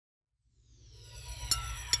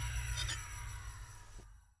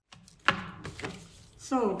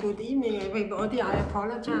So, good evening everybody. I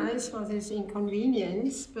apologize for this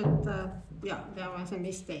inconvenience, but yeah, there was a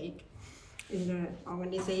mistake in the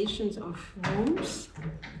organizations of rooms.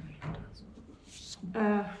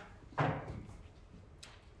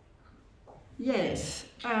 Yes,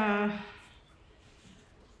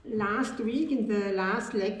 last week in the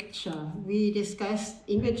last lecture we discussed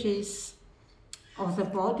images of the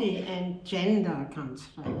body and gender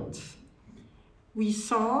constraints. We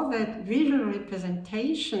saw that visual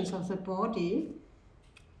representations of the body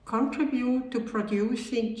contribute to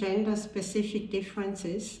producing gender-specific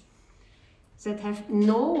differences that have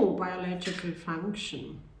no biological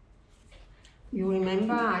function. You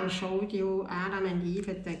remember I showed you Adam and Eve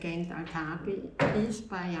at the Ghent altar piece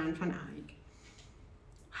by Jan van Eyck.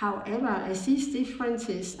 However, as these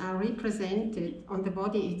differences are represented on the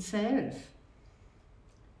body itself,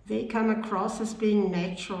 they come across as being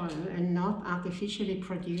natural and not artificially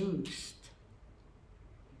produced.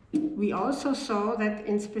 We also saw that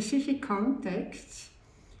in specific contexts,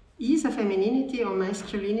 either femininity or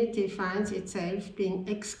masculinity finds itself being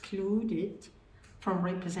excluded from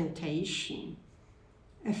representation,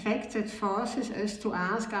 a fact that forces us to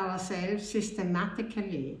ask ourselves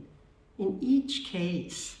systematically, in each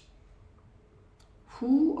case,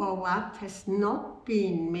 who or what has not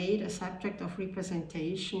been made a subject of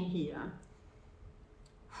representation here?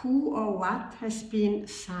 Who or what has been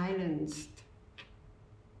silenced?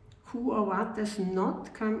 Who or what does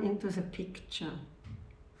not come into the picture?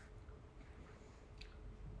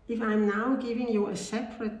 If I'm now giving you a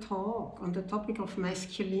separate talk on the topic of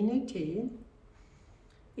masculinity,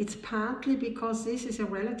 it's partly because this is a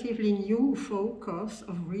relatively new focus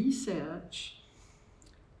of research,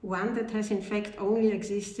 one that has in fact only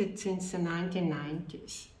existed since the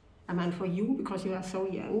 1990s. I mean, for you, because you are so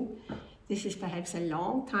young, this is perhaps a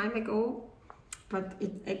long time ago, but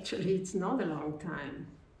it's not a long time.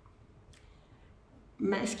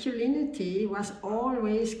 Masculinity was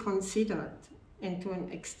always considered, and to an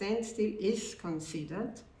extent still is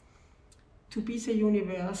considered, to be the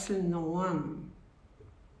universal norm.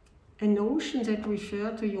 A notion that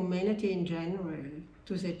referred to humanity in general,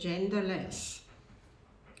 to the genderless,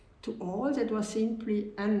 to all that was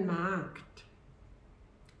simply unmarked.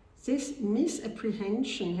 This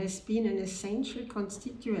misapprehension has been an essential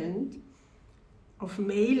constituent of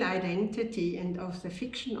male identity and of the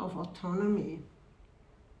fiction of autonomy.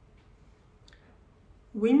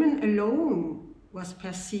 Women alone was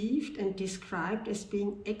perceived and described as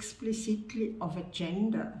being explicitly of a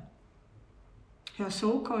gender. Her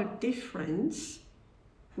so-called difference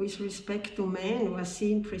with respect to men was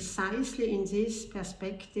seen precisely in this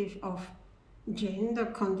perspective of gender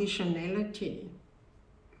conditionality.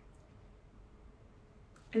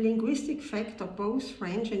 A linguistic factor, both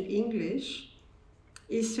French and English,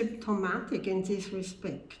 is symptomatic in this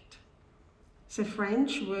respect. The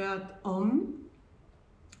French word homme,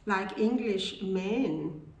 like English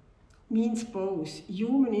man, means both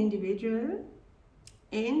human individual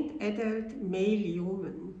and adult male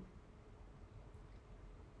human.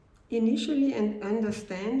 Initially and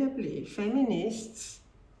understandably, feminists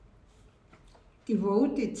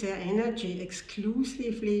devoted their energy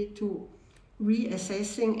exclusively to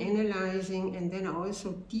reassessing, analyzing, and then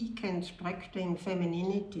also deconstructing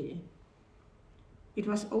femininity. It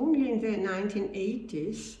was only in the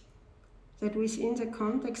 1980s that within the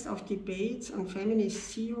context of debates on feminist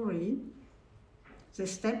theory, the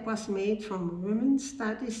step was made from women's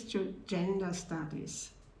studies to gender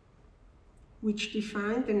studies, which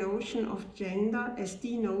defined the notion of gender as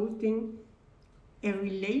denoting a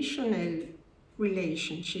relational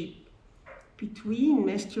relationship between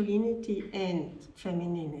masculinity and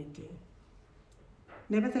femininity.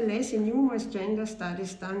 Nevertheless, in numerous gender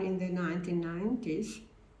studies done in the 1990s,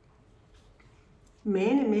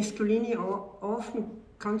 men and masculinity often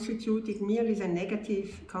constituted merely the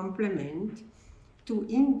negative complement to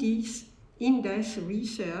in-depth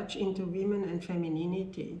research into women and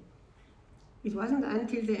femininity. It wasn't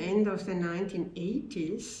until the end of the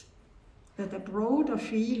 1980s that a broader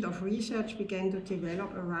field of research began to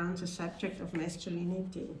develop around the subject of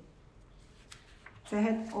masculinity. There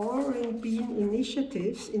had already been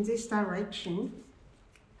initiatives in this direction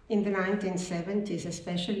in the 1970s,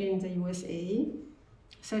 especially in the USA,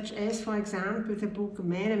 such as, for example, the book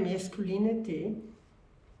Man and Masculinity,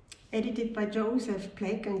 edited by Joseph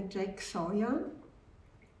Bleck and Jack Sawyer,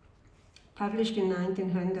 published in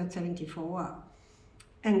 1974.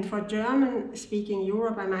 And for German-speaking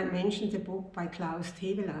Europe, I might mention the book by Klaus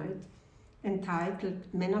Teweleit, entitled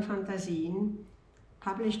Männerfantasien,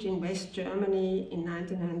 published in West Germany in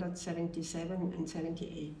 1977 and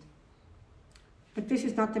 78. But this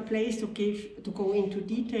is not the place to go into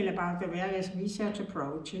detail about the various research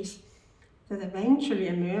approaches that eventually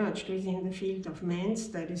emerged within the field of men's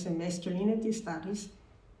studies and masculinity studies,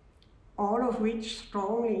 all of which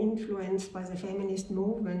strongly influenced by the feminist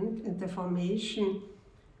movement and the formation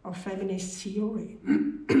of feminist theory.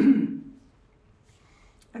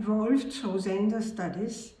 Evolved through gender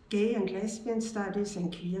studies, gay and lesbian studies,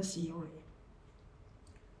 and queer theory.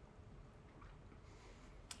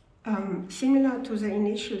 Similar to the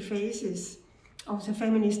initial phases of the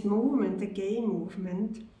feminist movement, the gay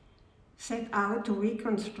movement set out to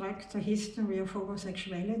reconstruct the history of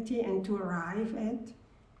homosexuality and to arrive at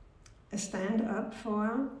a stand up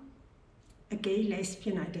for a gay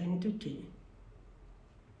lesbian identity.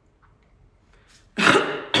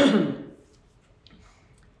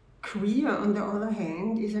 Queer, on the other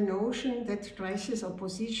hand, is a notion that stresses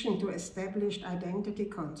opposition to established identity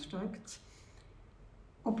constructs,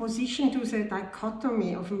 opposition to the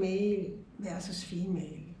dichotomy of male versus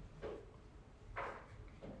female.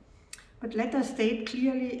 But let us state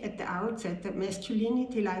clearly at the outset that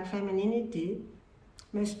masculinity, like femininity,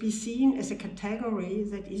 must be seen as a category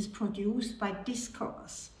that is produced by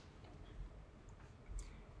discourse.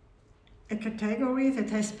 A category that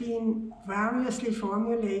has been variously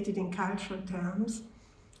formulated in cultural terms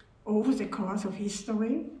over the course of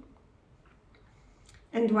history,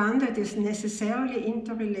 and one that is necessarily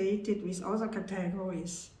interrelated with other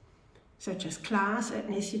categories, such as class,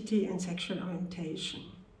 ethnicity, and sexual orientation.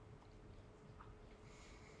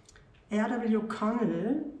 R.W.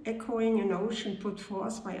 Connell, echoing a notion put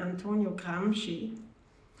forth by Antonio Gramsci,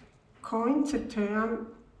 coined the term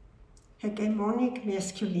hegemonic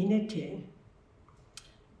masculinity,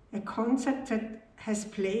 a concept that has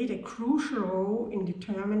played a crucial role in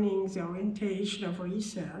determining the orientation of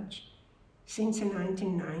research since the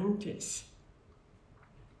 1990s.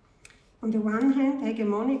 On the one hand,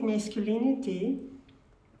 hegemonic masculinity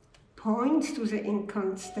points to the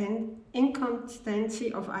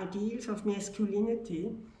inconstancy of ideals of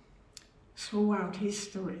masculinity throughout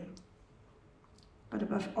history. But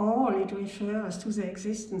above all, it refers to the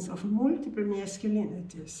existence of multiple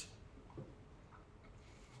masculinities.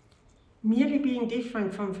 Merely being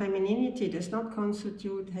different from femininity does not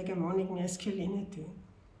constitute hegemonic masculinity.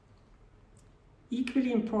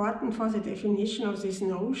 Equally important for the definition of this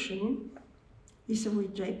notion is the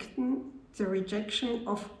rejection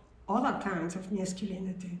of other kinds of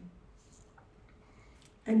masculinity,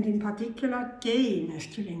 and in particular, gay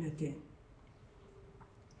masculinity.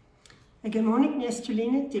 Hegemonic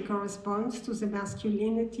masculinity corresponds to the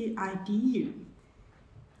masculinity ideal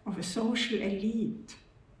of a social elite,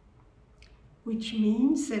 which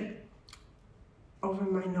means that of a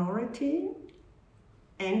minority,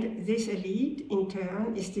 and this elite in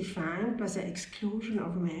turn is defined by the exclusion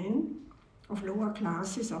of men, of lower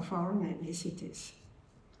classes or foreign ethnicities.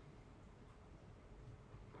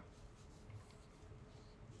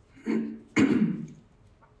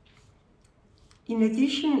 In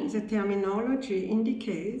addition, the terminology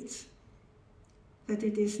indicates that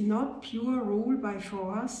it is not pure rule by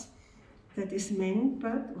force that is meant,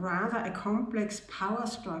 but rather a complex power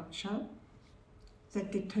structure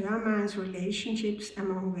that determines relationships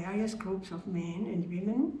among various groups of men and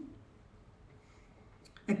women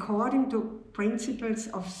according to principles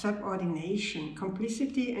of subordination,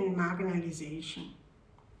 complicity, and marginalization.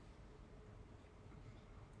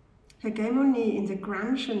 Hegemony in the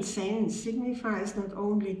Gramscian sense signifies not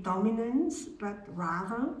only dominance, but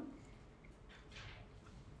rather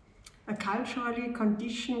a culturally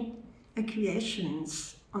conditioned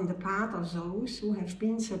acquiescence on the part of those who have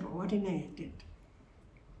been subordinated.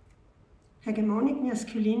 Hegemonic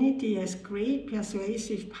masculinity has great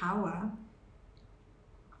persuasive power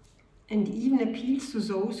and even appeals to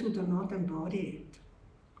those who do not embody it.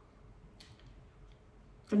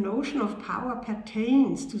 The notion of power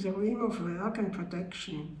pertains to the realm of work and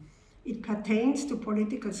production. It pertains to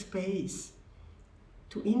political space,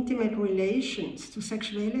 to intimate relations, to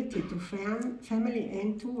sexuality, to family,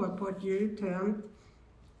 and to what Bourdieu termed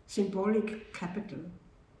symbolic capital.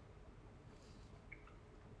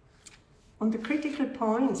 One critical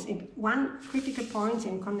point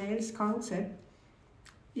in Connell's concept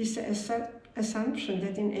is the assumption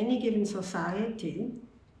that in any given society,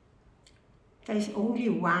 there is only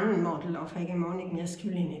one model of hegemonic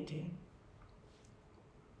masculinity.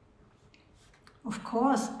 Of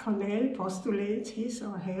course, Connell postulates his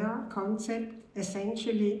or her concept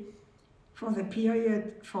essentially for the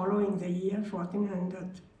period following the year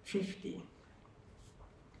 1450.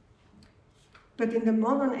 But in the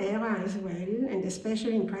modern era as well, and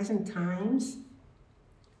especially in present times,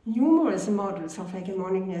 numerous models of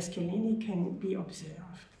hegemonic masculinity can be observed.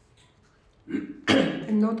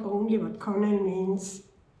 And not only what Connell means,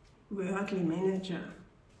 worldly manager.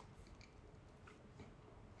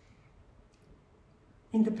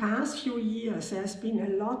 In the past few years, there's been a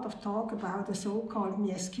lot of talk about the so-called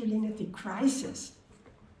masculinity crisis.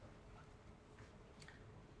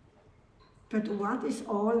 But what is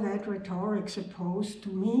all that rhetoric supposed to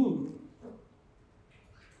mean?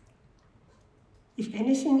 If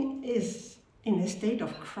anything is in a state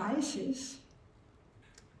of crisis,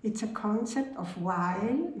 it's a concept of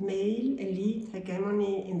vile male elite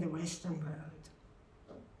hegemony in the Western world.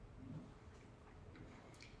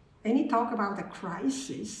 Any talk about a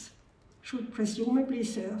crisis should presumably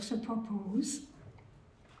serve the purpose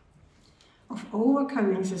of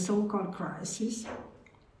overcoming the so-called crisis,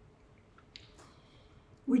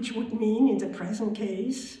 which would mean, in the present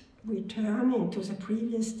case, returning to the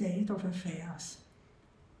previous state of affairs,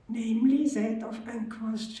 namely that of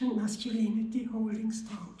unquestioned masculinity holding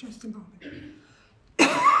strong. Just a moment.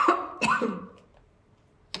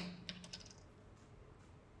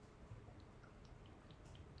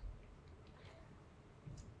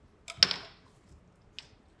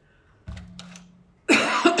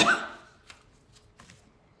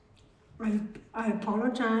 I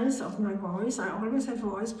apologize of my voice. I always have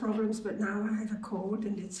voice problems, but now I have a cold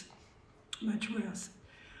and it's much worse.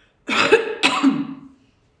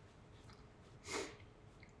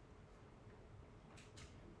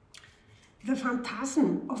 The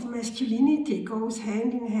phantasm of masculinity goes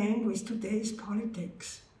hand in hand with today's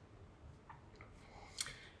politics.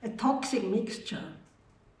 A toxic mixture.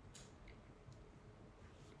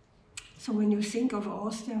 So when you think of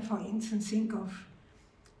Austria, for instance, think of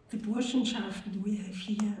the Burschenschaften we have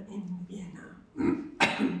here in Vienna.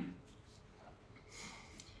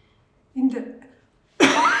 In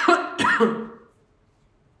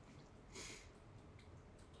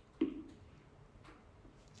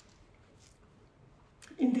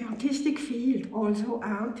the artistic field, also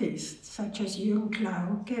artists such as Jürgen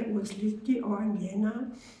Klauke, Urs Lütti, or in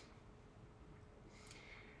Vienna,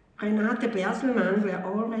 Renate Bertelmann were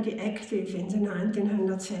already active in the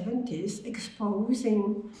 1970s,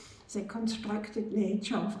 exposing the constructed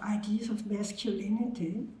nature of ideas of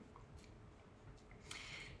masculinity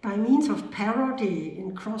by means of parody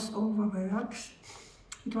in crossover works.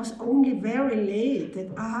 It was only very late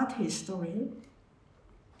that art history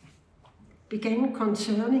began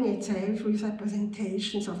concerning itself with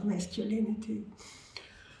representations of masculinity.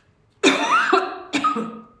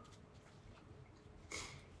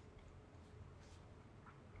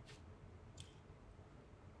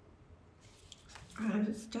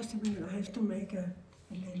 Just a minute, I have to make a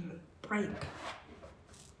little break.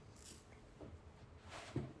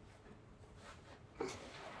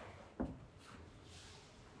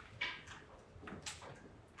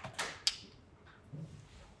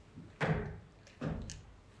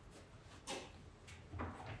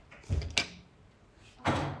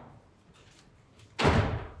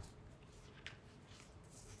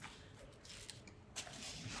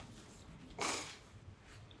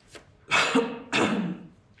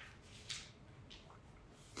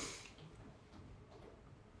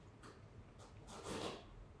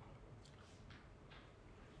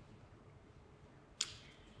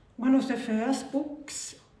 One of the first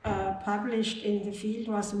books published in the field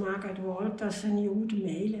was Margaret Walters' A Nude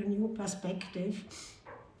Male, A New Perspective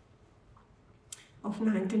of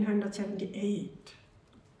 1978.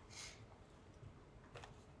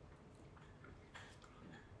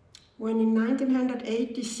 When in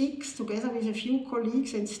 1986, together with a few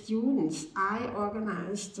colleagues and students, I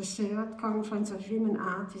organized the third Conference of Women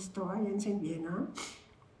Art Historians in Vienna,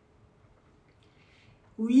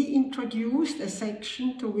 we introduced a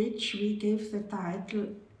section to which we give the title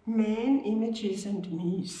Men, Images and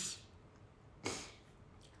Myths.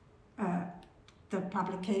 The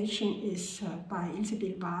publication is by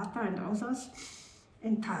Ilse Bata and others,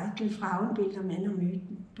 entitled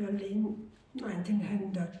Frauen-Bilder-Männer-Mythen, Berlin,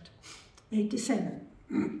 1987.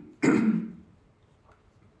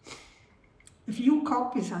 A few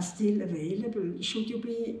copies are still available. Should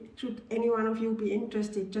any one of you be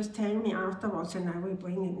interested, just tell me afterwards and I will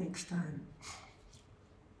bring it next time.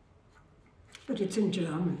 But it's in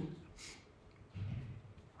German.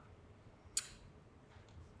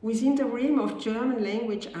 Within the realm of German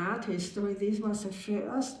language art history, this was the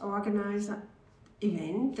first organized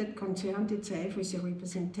event that concerned itself with the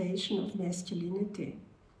representation of masculinity.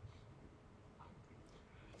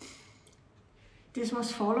 This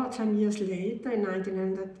was followed some years later, in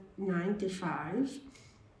 1995,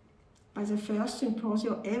 by the first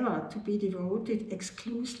symposium ever to be devoted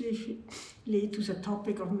exclusively to the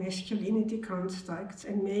topic of masculinity constructs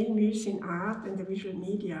and male myths in art and the visual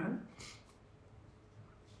media.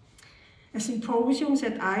 A symposium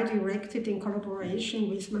that I directed in collaboration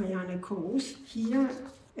with Marianne Koos here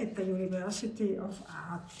at the University of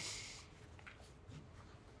Art.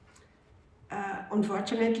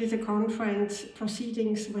 Unfortunately, the conference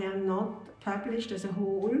proceedings were not published as a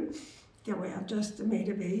whole. They were just made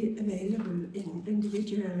available on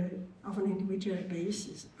an individual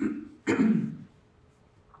basis.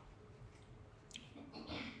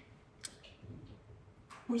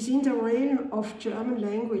 Within the realm of German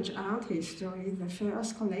language art history, the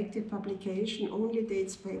first collected publication only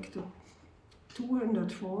dates back to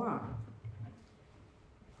 204.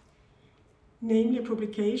 Namely, a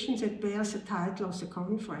publication that bears the title of the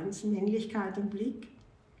conference, Männlichkeit and Blick,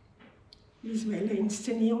 Visuelle,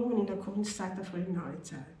 Inszenierungen in der Kunst, seit, Frühen,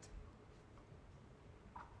 Neuzeit.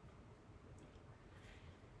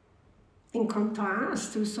 In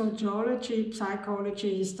contrast to sociology,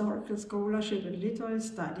 psychology, historical scholarship, and literary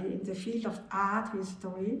study in the field of art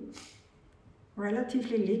history,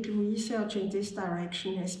 relatively little research in this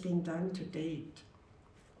direction has been done to date.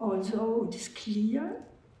 Although it is clear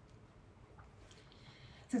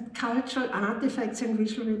that cultural artifacts and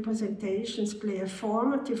visual representations play a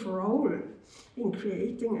formative role in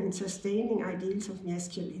creating and sustaining ideals of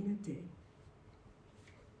masculinity.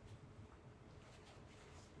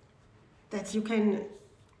 That you can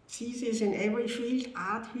see this in every field.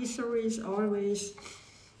 Art history is always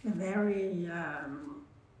a very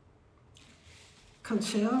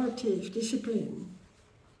conservative discipline.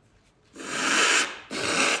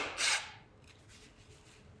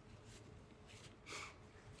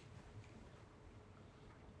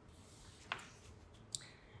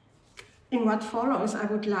 In what follows, I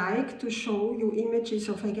would like to show you images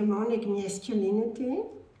of hegemonic masculinity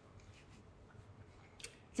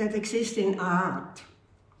that exist in art,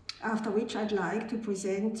 after which I'd like to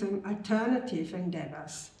present some alternative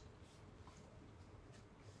endeavors.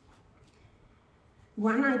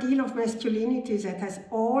 One ideal of masculinity that has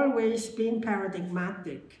always been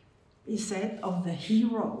paradigmatic is that of the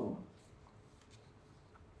hero.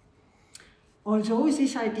 Although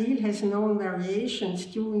this ideal has known variations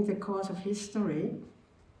during the course of history,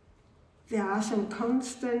 there are some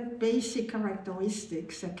constant basic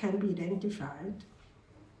characteristics that can be identified,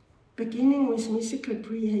 beginning with mythical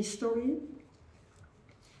prehistory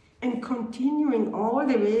and continuing all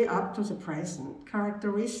the way up to the present.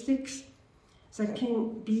 Characteristics that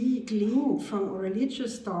can be gleaned from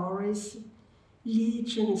religious stories,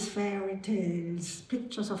 legends, fairy tales,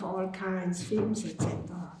 pictures of all kinds, films,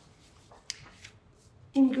 etc.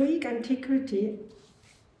 In Greek antiquity,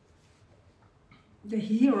 the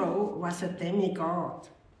hero was a demigod,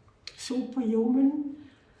 superhuman,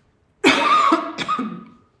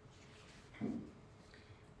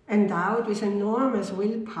 endowed with enormous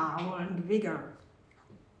willpower and vigor.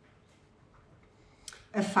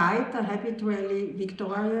 A fighter habitually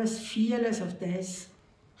victorious, fearless of death,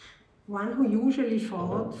 one who usually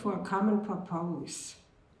fought for a common purpose.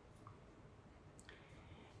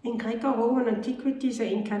 In Greco-Roman antiquity,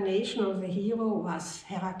 the incarnation of the hero was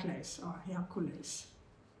Heracles or Hercules.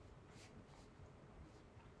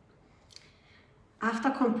 After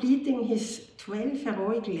completing his 12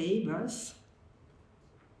 heroic labors,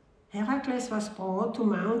 Heracles was brought to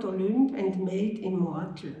Mount Olymp and made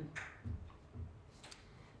immortal.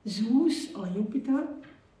 Zeus, or Jupiter,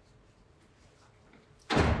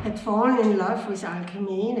 had fallen in love with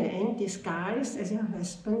Alcmene and, disguised as her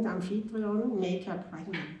husband Amphitryon, made her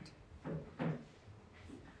pregnant.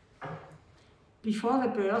 Before the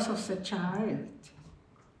birth of the child,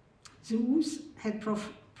 Zeus had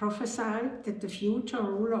prophesied that the future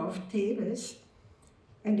ruler of Thebes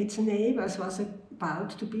and its neighbors was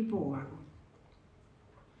about to be born.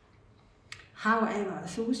 However,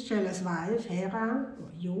 Zeus' jealous wife, Hera,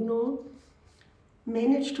 or Juno,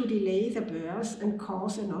 managed to delay the birth and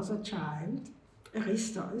cause another child,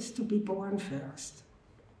 Aristos, to be born first.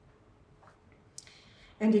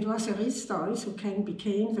 And it was Aristos who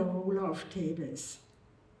became the ruler of Thebes.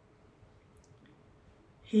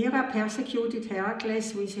 Hera persecuted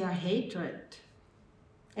Heracles with her hatred,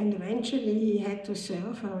 and eventually he had to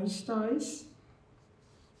serve Aristos,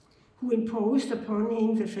 who imposed upon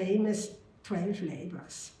him the famous 12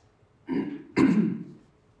 labors.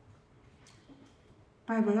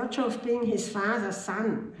 By virtue of being his father's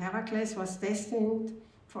son, Heracles was destined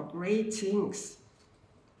for great things.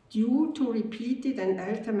 Due to repeated and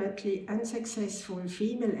ultimately unsuccessful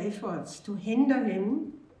female efforts to hinder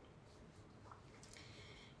him,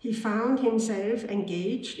 he found himself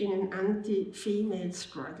engaged in an anti-female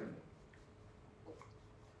struggle.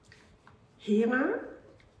 Hera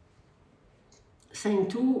sent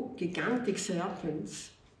 2 gigantic serpents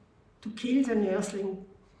to kill the nursling,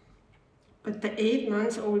 but the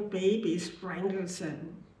 8-month-old baby strangles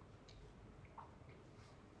them.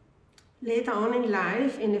 Later on in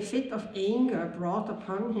life, in a fit of anger brought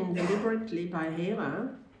upon him deliberately by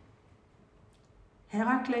Hera,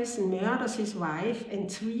 Heracles murders his wife and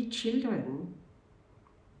 3 children.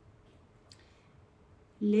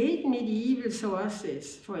 Late medieval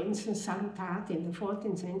sources, for instance Salutati in the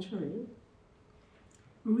 14th century,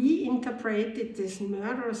 reinterpreted this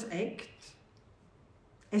murderous act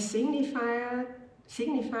as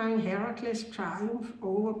signifying Heracles' triumph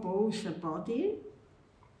over both the body,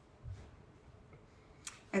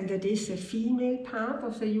 and that is the female part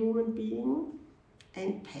of the human being,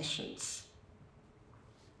 and passions.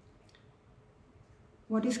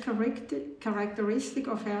 What is characteristic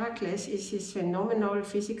of Heracles is his phenomenal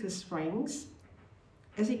physical strength,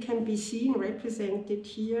 as it can be seen represented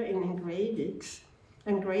here in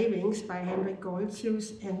engravings by Henrik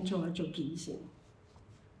Goltzius and Giorgio Gysi.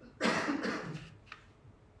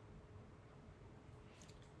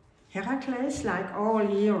 Heracles, like all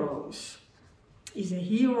heroes, is a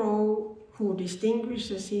hero who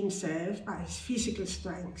distinguishes himself by his physical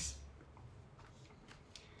strength,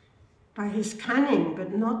 by his cunning,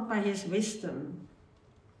 but not by his wisdom.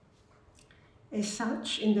 As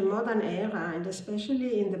such, in the modern era, and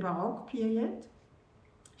especially in the Baroque period,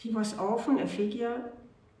 he was often a figure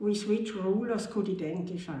with which rulers could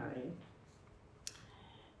identify.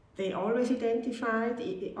 They always identified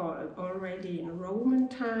already in Roman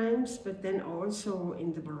times, but then also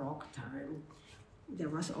in the Baroque time. There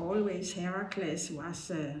was always Heracles was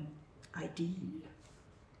an ideal.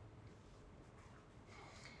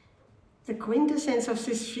 The quintessence of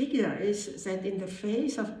this figure is that in the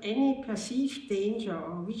face of any perceived danger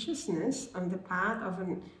or viciousness on the part of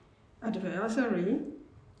an adversary,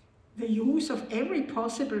 the use of every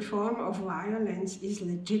possible form of violence is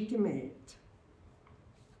legitimate.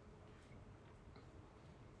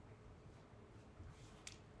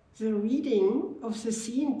 The reading of the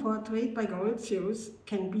scene portrayed by Goltzius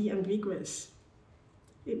can be ambiguous.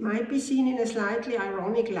 It might be seen in a slightly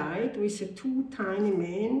ironic light with the 2 tiny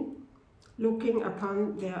men looking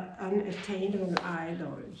upon their unattainable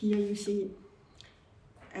idol. Here you see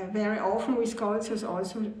very often with Goltzius,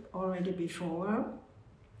 also already before,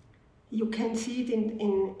 you can see it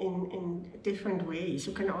in different ways.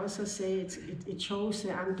 You can also say it shows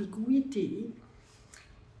the ambiguity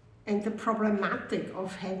and the problematic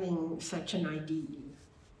of having such an ideal.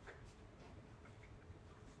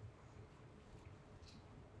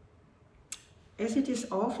 As it is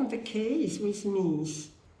often the case with myths,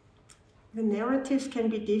 the narratives can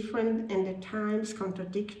be different and at times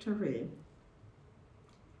contradictory.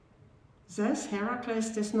 Thus,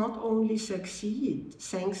 Heracles does not only succeed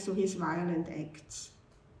thanks to his violent acts.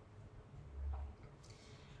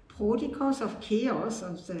 Prodicus of Chaos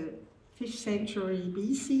of the 5th century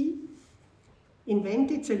BC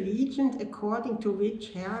invented the legend according to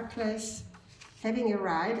which Heracles, having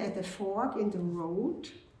arrived at a fork in the road,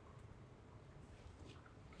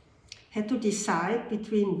 had to decide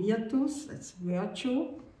between virtus, that's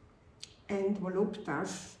virtue, and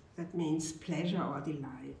voluptas, that means pleasure or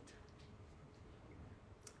delight.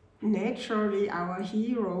 Naturally, our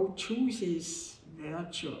hero chooses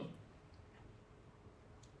virtue.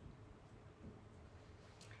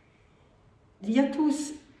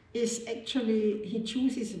 Virtus is actually, he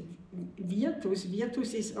chooses virtus.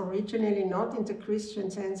 Virtus is originally not in the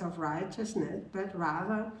Christian sense of righteousness, but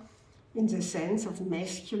rather in the sense of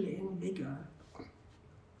masculine vigor.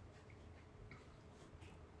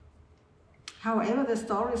 However, the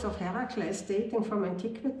stories of Heracles dating from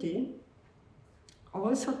antiquity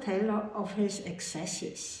also tell of his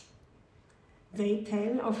excesses. They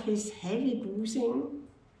tell of his heavy boozing,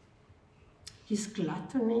 his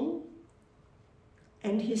gluttony,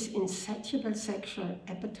 and his insatiable sexual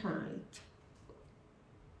appetite.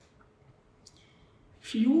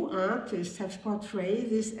 Few artists have portrayed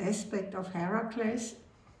this aspect of Heracles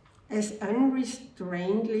as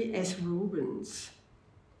unrestrainedly as Rubens.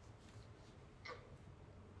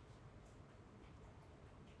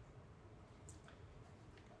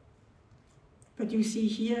 But you see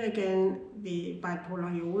here again by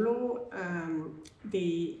Polaiolo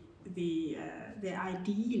the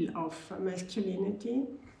ideal of masculinity.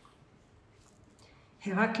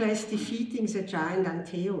 Heracles defeating the giant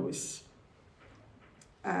Antaeus.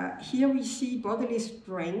 Here we see bodily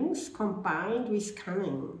strength combined with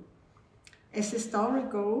cunning. As the story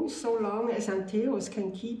goes, so long as Anteros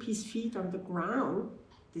can keep his feet on the ground,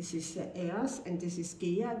 this is the earth and this is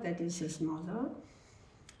Gaia, that is his mother,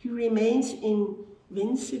 he remains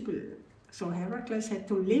invincible. So Heracles had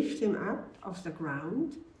to lift him up off the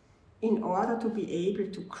ground in order to be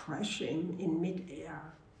able to crush him in mid-air.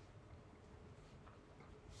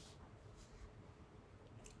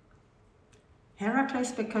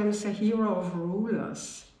 Heracles becomes a hero of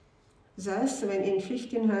rulers. Thus, when in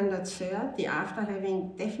 1530, after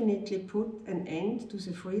having definitely put an end to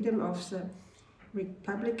the freedom of the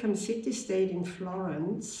Republican city-state in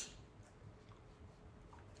Florence,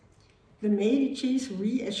 the Medicis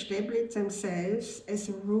re-established themselves as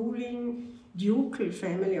a ruling ducal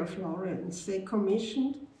family of Florence. They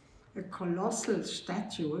commissioned a colossal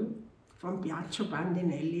statue from Piazza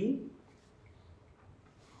Bandinelli,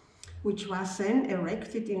 which was then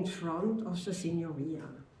erected in front of the Signoria.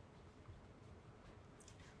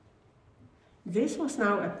 This was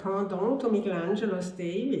now a pendant to Michelangelo's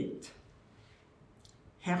David.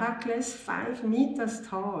 Heracles, 5 meters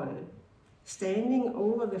tall, standing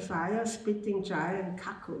over the fire-spitting giant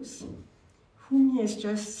Cacus, whom he has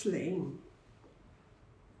just slain.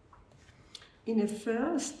 In a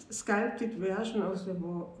first sculpted version of the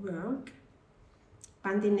work,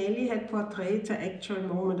 Bandinelli had portrayed the actual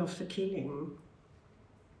moment of the killing.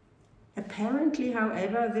 Apparently,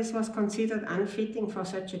 however, this was considered unfitting for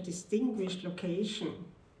such a distinguished location.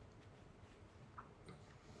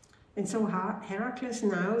 And so Heracles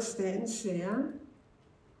now stands there,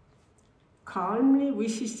 calmly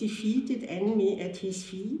with his defeated enemy at his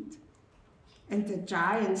feet, and the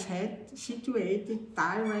giant's head situated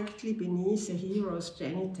directly beneath the hero's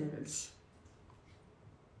genitals.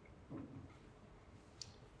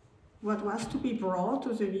 What was to be brought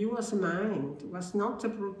to the viewer's mind was not the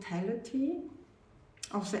brutality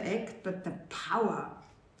of the act, but the power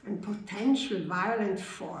and potential violent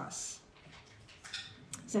force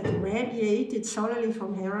that radiated solely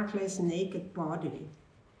from Heracles' naked body.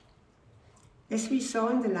 As we saw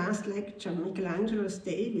in the last lecture, Michelangelo's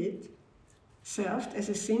David served as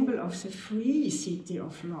a symbol of the free city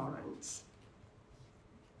of Florence.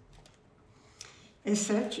 As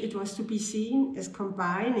such, it was to be seen as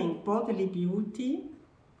combining bodily beauty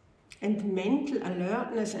and mental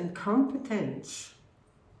alertness and competence.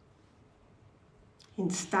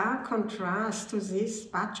 In stark contrast to this,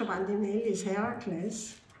 Baccio Bandinelli's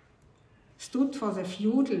Heracles stood for the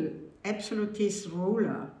feudal absolutist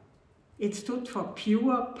ruler. It stood for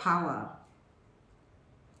pure power.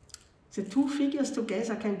 The two figures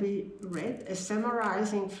together can be read as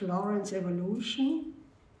summarizing Florence's evolution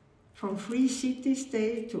from free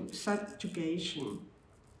city-state to subjugation.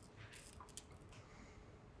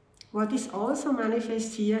 What is also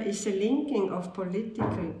manifest here is the linking of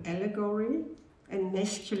political allegory and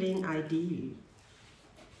masculine ideal.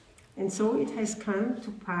 And so it has come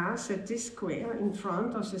to pass that this square in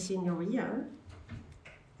front of the Signoria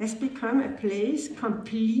has become a place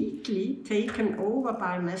completely taken over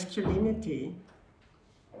by masculinity.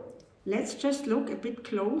 Let's just look a bit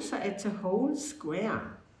closer at the whole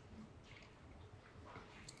square.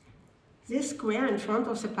 This square in front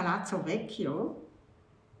of the Palazzo Vecchio,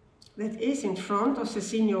 that is in front of the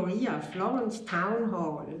Signoria, Florence Town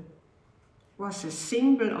Hall, was a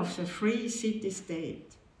symbol of the free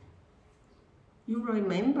city-state. You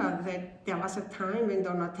remember that there was a time when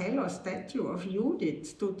Donatello's statue of Judith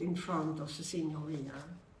stood in front of the Signoria.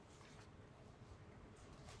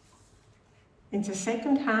 In the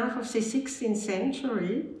second half of the 16th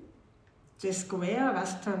century, the square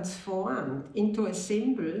was transformed into a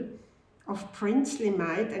symbol of princely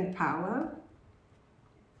might and power,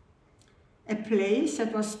 a place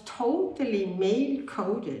that was totally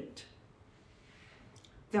male-coded.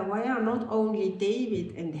 There were not only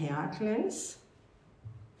David and Heracles,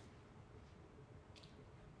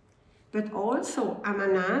 but also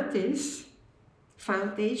Amanatis,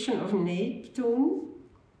 foundation of Neptune,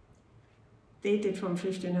 dated from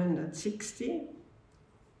 1560,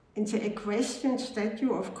 and the equestrian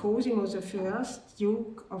statue of Cosimo I,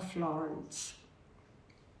 Duke of Florence,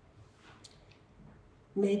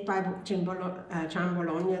 made by Gian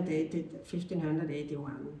Bologna, dated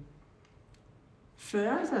 1581.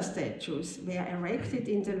 Further statues were erected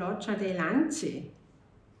in the Loggia dei Lanzi,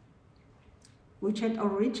 which had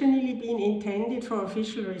originally been intended for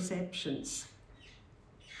official receptions.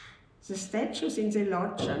 The statues in the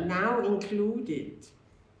loggia now included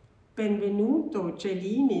Benvenuto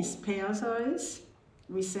Cellini's Perseus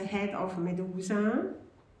with the head of Medusa,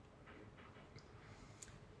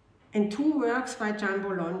 and two works by Gian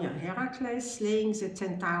Bologna, Heracles slaying the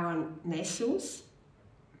centaur Nessus,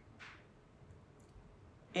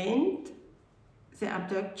 and the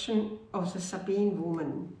abduction of the Sabine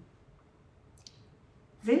woman.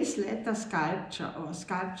 This latter sculpture or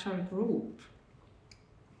sculptural group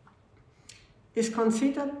is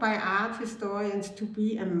considered by art historians to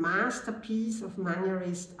be a masterpiece of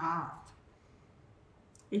Mannerist art.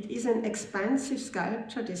 It is an expansive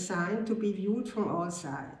sculpture designed to be viewed from all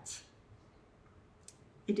sides.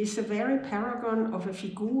 It is a very paragon of a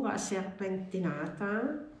figura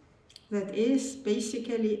serpentinata that is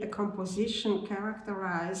basically a composition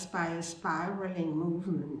characterized by a spiraling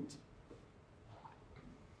movement.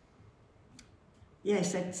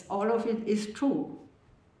 Yes, all of it is true.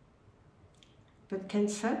 But can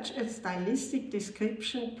such a stylistic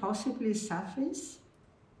description possibly suffice?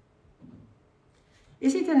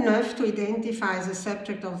 Is it enough to identify the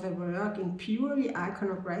subject of the work in purely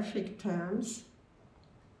iconographic terms?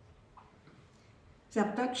 The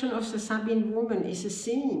abduction of the Sabine woman is a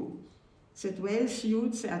theme that well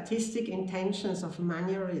suits the artistic intentions of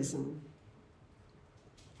Mannerism.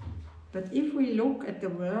 But if we look at the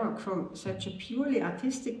work from such a purely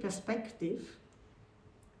artistic perspective,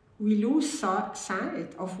 we lose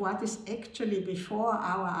sight of what is actually before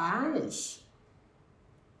our eyes,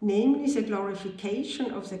 namely the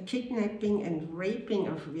glorification of the kidnapping and raping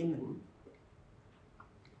of women.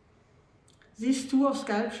 This tour of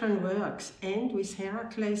sculptural works end with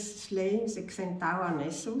Heracles slaying the centaur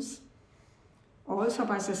Nessus, also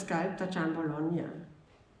by the sculptor Gian Bologna.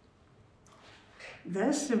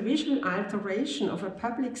 Thus, the visual alteration of a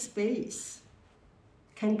public space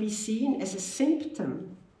can be seen as a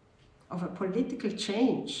symptom of a political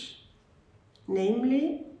change,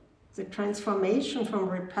 namely the transformation from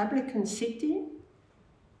Republican city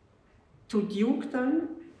to dukedom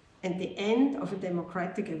and the end of a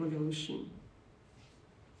democratic evolution.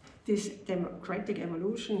 This democratic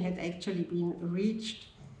evolution had actually been reached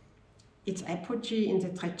its apogee in the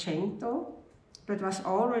Trecento, but was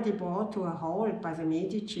already brought to a halt by the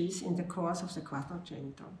Medicis in the course of the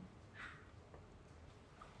Quattrocento.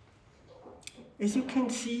 As you can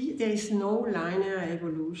see, there is no linear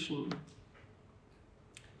evolution.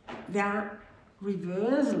 There are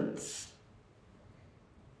reversals.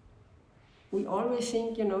 We always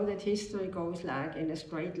think, that history goes like in a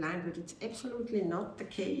straight line, but it's absolutely not the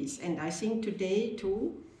case. And I think today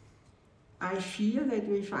too, I fear that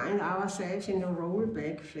we find ourselves in a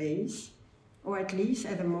rollback phase, or at least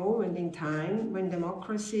at a moment in time when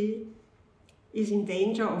democracy is in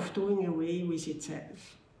danger of doing away with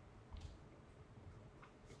itself.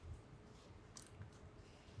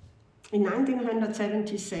 In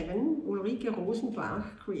 1977, Ulrike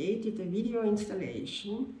Rosenbach created a video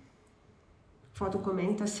installation for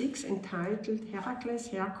Documenta 6 entitled Heracles,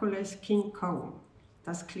 Hercules, King Kong,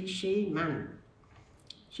 das Klischee Mann.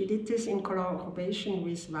 She did this in collaboration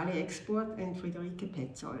with Wally Export and Friederike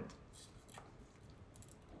Petzold.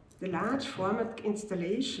 The large format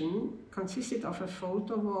installation consisted of a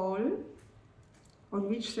photo wall on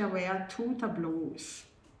which there were 2 tableaus,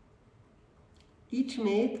 each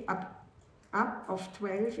made up of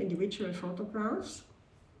 12 individual photographs,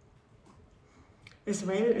 as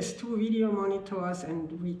well as 2 video monitors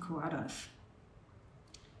and recorders.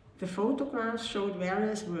 The photographs showed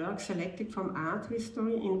various works selected from art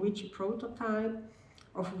history in which a prototype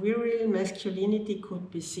of virile masculinity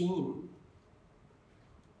could be seen.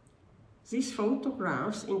 These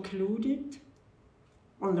photographs included,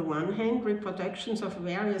 on the one hand, reproductions of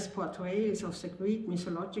various portrayals of the Greek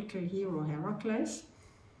mythological hero Heracles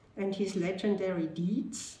and his legendary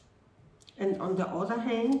deeds, and on the other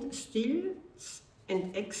hand, stills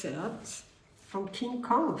and excerpts from King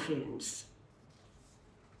Kong films.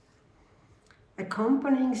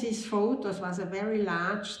 Accompanying these photos was a very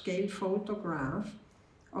large-scale photograph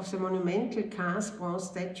of the monumental cast bronze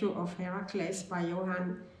statue of Heracles by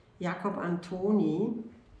Johann Jakob Antoni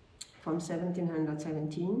from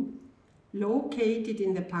 1717, located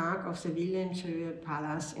in the park of the Wilhelmshöhe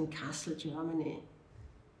Palace in Kassel, Germany.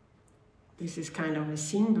 This is kind of a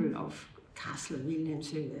symbol of Kassel,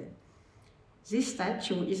 Wilhelmshöhe. This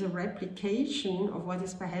statue is a replication of what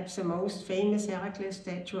is perhaps the most famous Heracles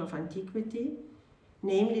statue of antiquity,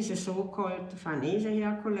 namely the so-called Farnese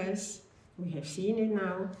Hercules. We have seen it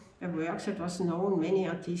now, a work that was known many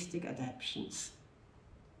artistic adaptations.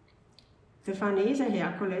 The Farnese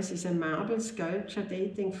Hercules is a marble sculpture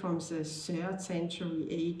dating from the 3rd century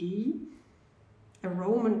AD, a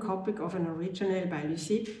Roman copy of an original by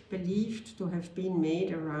Lysippe, believed to have been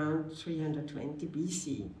made around 320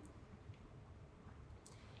 BC.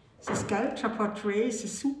 The sculpture portrays a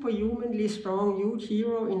superhumanly strong nude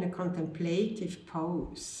hero in a contemplative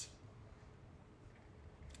pose.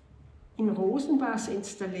 In Rosenbach's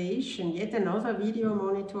installation, yet another video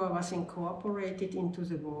monitor was incorporated into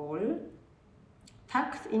the wall,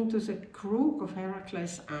 tucked into the crook of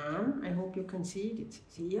Heracles' arm. I hope you can see it,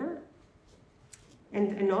 it's here.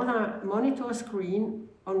 And another monitor screen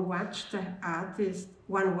on which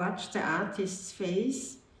one watched the artist's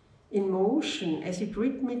face in motion as it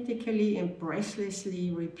rhythmically and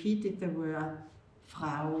breathlessly repeated the word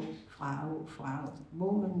Frau, Frau, Frau,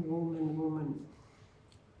 woman, woman, woman.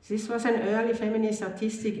 This was an early feminist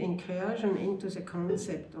artistic incursion into the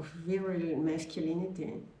concept of virile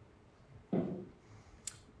masculinity.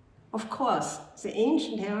 Of course, the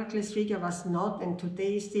ancient Heracles figure was not, and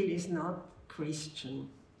today still is not, Christian.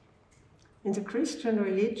 In the Christian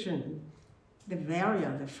religion, the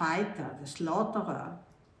warrior, the fighter, the slaughterer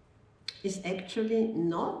is actually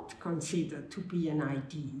not considered to be an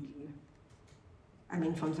ideal. I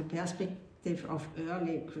mean, from the perspective of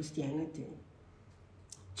early Christianity.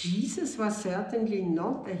 Jesus was certainly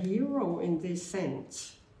not a hero in this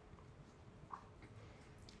sense.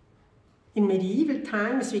 In medieval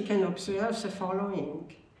times, we can observe the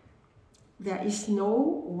following. There is no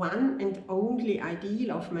one and only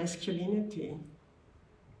ideal of masculinity.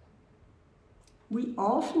 We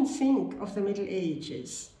often think of the Middle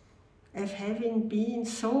Ages as having been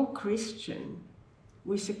so Christian,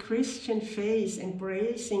 with a Christian faith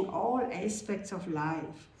embracing all aspects of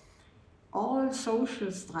life, all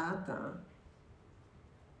social strata.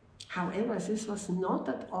 However, this was not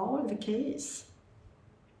at all the case.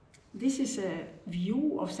 This is a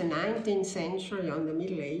view of the 19th century on the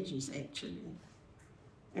Middle Ages, actually.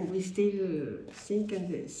 And we still think in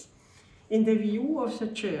this. In the view of the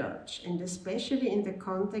church, and especially in the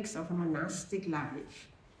context of monastic life,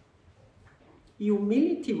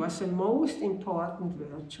 humility was the most important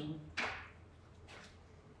virtue.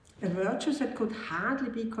 A virtue that could hardly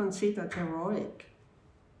be considered heroic.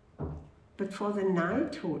 But for the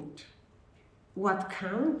knighthood, what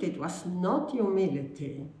counted was not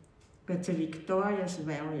humility, but the victorious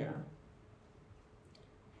warrior.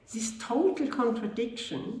 This total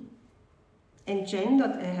contradiction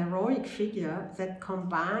engendered a heroic figure that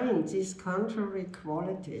combined these contrary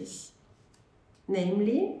qualities,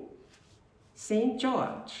 namely St.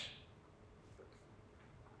 George.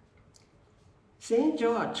 St.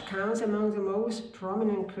 George counts among the most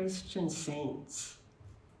prominent Christian saints.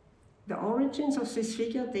 The origins of this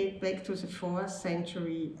figure date back to the 4th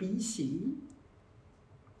century BC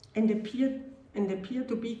and appear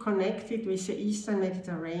to be connected with the Eastern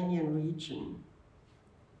Mediterranean region.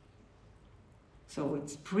 So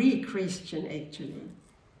it's pre-Christian, actually.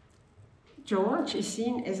 George is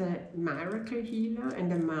seen as a miracle healer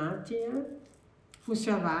and a martyr who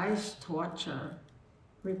survives torture,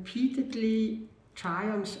 repeatedly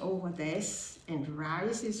triumphs over death, and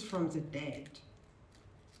rises from the dead.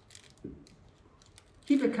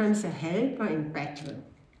 He becomes a helper in battle,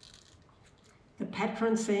 the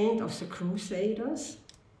patron saint of the Crusaders,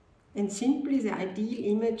 and simply the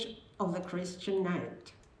ideal image of the Christian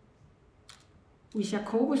knight. With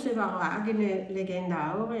Jacobus de Varagine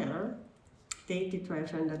Legenda Aurea, dated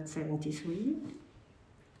 1273,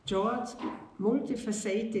 George's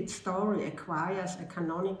multifaceted story acquires a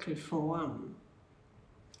canonical form.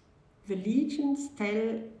 The legends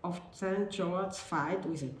tell of St. George's fight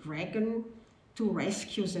with a dragon to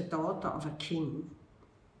rescue the daughter of a king.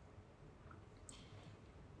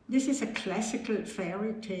 This is a classical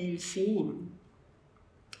fairy tale theme.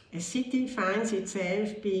 A city finds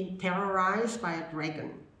itself being terrorized by a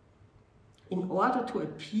dragon. In order to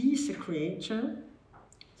appease the creature,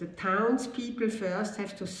 the townspeople first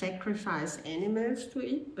have to sacrifice animals to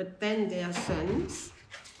it, but then their sons,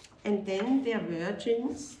 and then their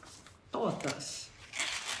virgins' daughters.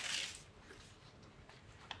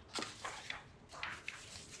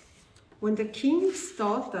 When the king's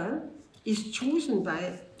daughter is chosen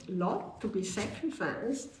by lot to be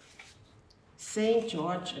sacrificed, St.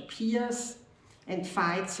 George appears and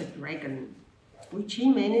fights a dragon, which he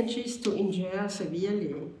manages to injure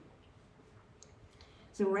severely.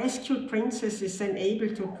 The rescued princess is then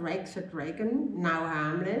able to drag the dragon, now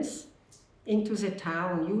harmless, into the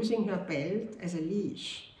town using her belt as a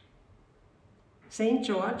leash. St.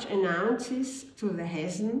 George announces to the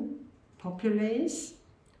Hessen populace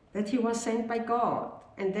that he was sent by God,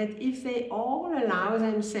 and that if they all allow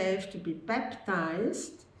themselves to be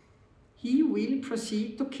baptized, he will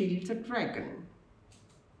proceed to kill the dragon.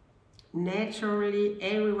 Naturally,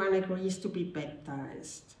 everyone agrees to be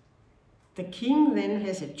baptized. The king then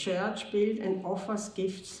has a church built and offers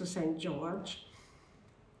gifts to St. George,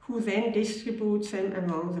 who then distributes them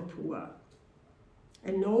among the poor.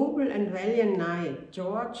 A noble and valiant knight,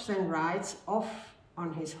 George then rides off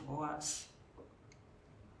on his horse.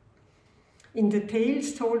 In the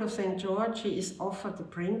tales told of St. George, he is offered the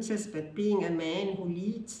princess, but being a man who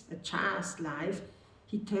leads a chaste life,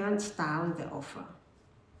 he turns down the offer.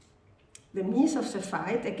 The myth of the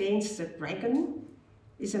fight against the dragon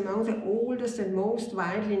is among the oldest and most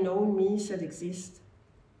widely known myths that exist.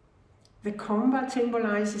 The combat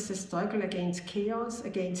symbolizes the struggle against chaos,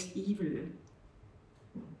 against evil.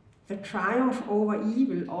 The triumph over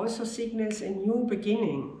evil also signals a new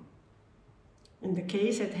beginning. In the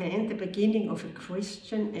case at hand, the beginning of a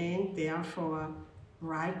Christian and therefore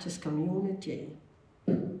righteous community.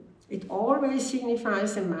 It always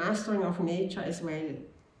signifies the mastering of nature as well.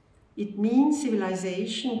 It means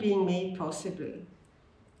civilization being made possible.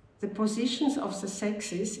 The positions of the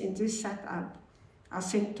sexes in this setup are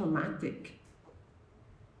symptomatic.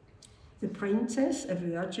 The princess, a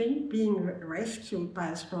virgin, being rescued by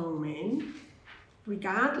a strong man,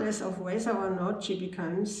 regardless of whether or not she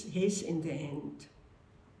becomes his in the end.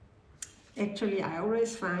 Actually, I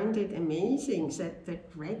always find it amazing that the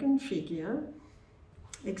dragon figure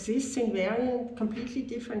exists in completely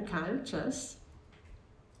different cultures,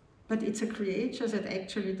 but it's a creature that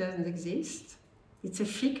actually doesn't exist. It's a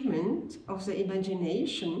figment of the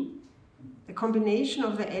imagination, a combination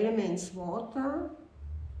of the elements water,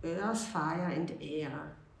 earth, fire, and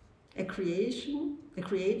air. A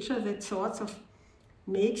creature that sort of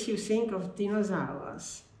makes you think of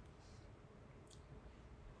dinosaurs.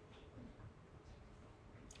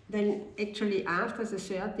 Then actually after the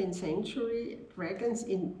 13th century, dragons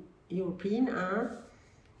in European art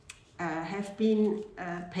have been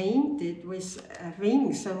painted with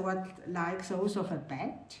wings somewhat like those of a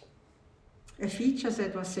bat, a feature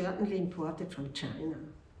that was certainly imported from China.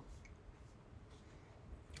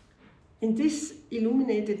 In this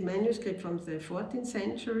illuminated manuscript from the 14th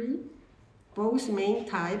century, both main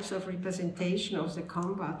types of representation of the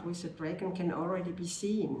combat with the dragon can already be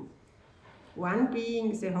seen. One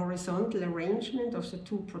being the horizontal arrangement of the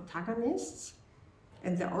two protagonists,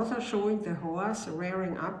 and the other showing the horse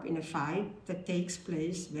rearing up in a fight that takes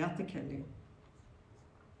place vertically.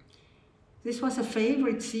 This was a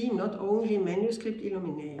favorite theme not only in manuscript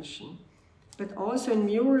illumination, but also in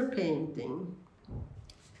mural painting.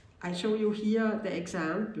 I show you here the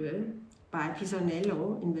example by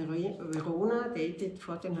Pisanello in Verona, dated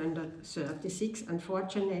 1436.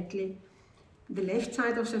 Unfortunately, the left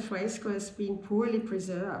side of the fresco has been poorly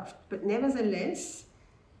preserved, but nevertheless,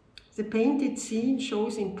 the painted scene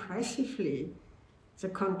shows impressively the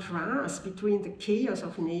contrast between the chaos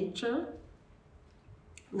of nature.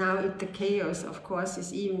 Now, the chaos, of course,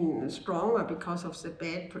 is even stronger because of the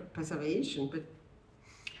bad preservation, but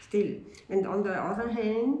still. And on the other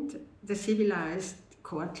hand, the civilized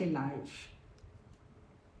courtly life.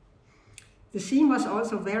 The theme was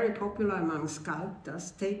also very popular among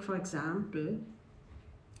sculptors. Take, for example,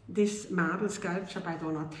 this marble sculpture by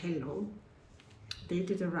Donatello,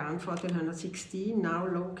 dated around 1416, now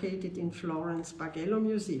located in Florence Bargello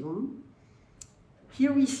Museum.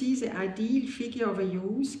 Here we see the ideal figure of a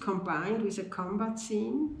youth combined with a combat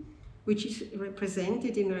scene, which is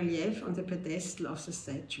represented in relief on the pedestal of the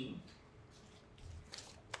statue.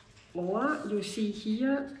 Or you see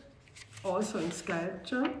here, also in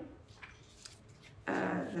sculpture,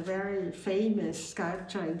 the very famous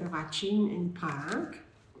sculpture in the Racine in Prague,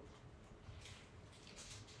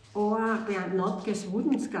 or Bernd Notke's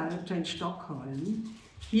wooden sculpture in Stockholm.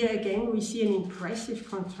 Here again we see an impressive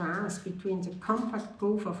contrast between the compact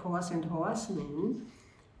group of horse and horsemen,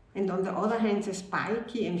 and on the other hand the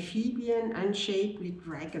spiky amphibian unshapely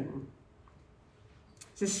dragon.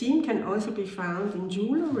 The scene can also be found in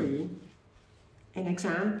jewelry, an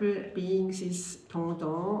example being this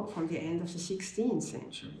pendant from the end of the 16th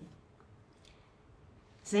century.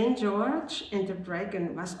 St. George and the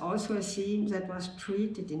dragon was also a theme that was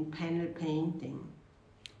treated in panel painting.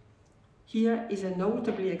 Here is a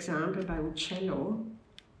notable example by Uccello,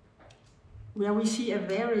 where we see a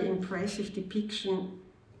very impressive depiction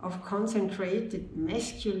of concentrated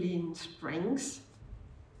masculine strength,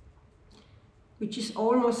 which is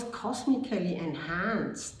almost cosmically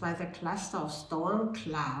enhanced by the cluster of storm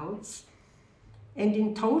clouds, and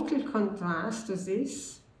in total contrast to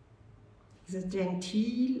this, the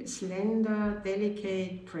genteel, slender,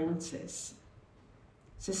 delicate princess.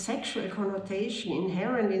 The sexual connotation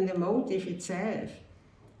inherent in the motif itself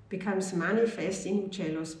becomes manifest in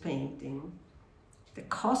Uccello's painting. The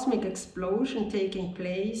cosmic explosion taking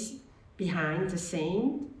place behind the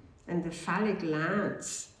saint and the phallic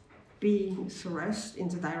lance being thrust in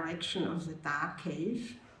the direction of the dark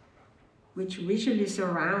cave, which visually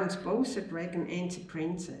surrounds both the dragon and the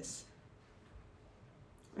princess.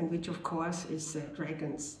 and which of course is the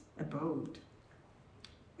dragon's abode.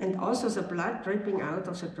 And also the blood dripping out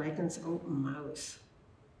of the dragon's open mouth.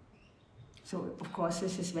 So of course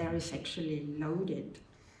this is very sexually loaded.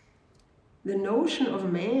 The notion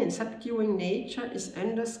of man subduing nature is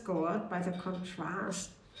underscored by the contrast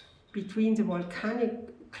between the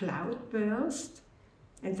volcanic cloudburst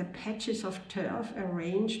and the patches of turf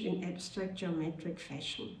arranged in abstract geometric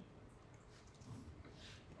fashion.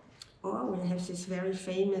 Or we have this very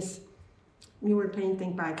famous mural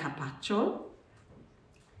painting by Carpaccio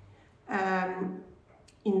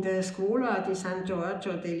in the Scuola di San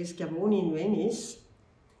Giorgio degli Schiavoni in Venice.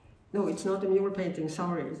 No, it's not a mural painting,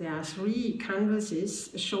 sorry. There are 3 canvases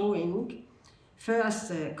showing first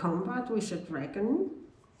the combat with a dragon,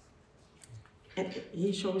 and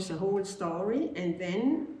he shows the whole story, and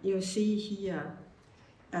then you see here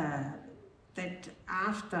that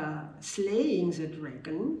after slaying the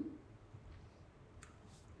dragon,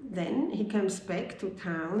 then he comes back to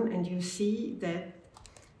town and you see that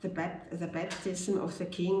the baptism of the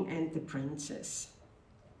king and the princess.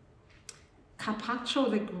 Carpaccio,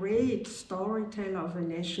 the great storyteller of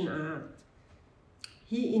Venetian art,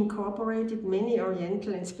 he incorporated many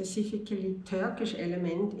Oriental and specifically Turkish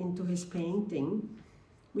elements into his painting,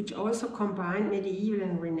 which also combined medieval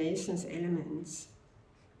and Renaissance elements.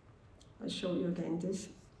 I'll show you again this.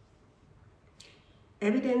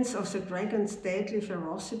 Evidence of the dragon's deadly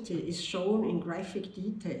ferocity is shown in graphic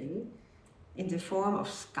detail in the form of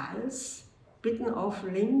skulls, bitten off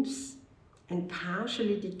limbs, and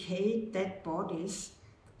partially decayed dead bodies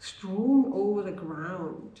strewn over the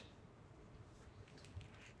ground.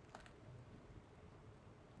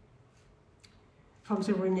 From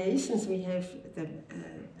the Renaissance, we have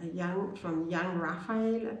from young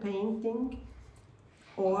Raphael a painting,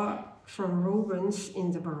 or from Rubens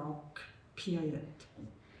in the Baroque period.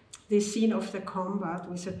 This scene of the combat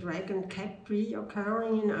with a dragon kept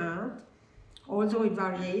reoccurring in art, although in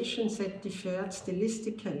variations that differed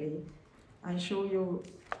stylistically. I show you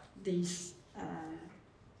these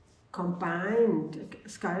combined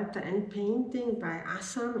sculpture and painting by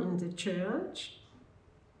Assam in the church,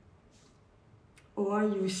 or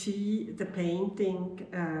you see the painting,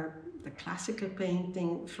 the classical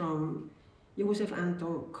painting from Joseph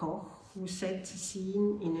Anton Koch, who set the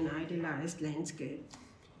scene in an idealized landscape.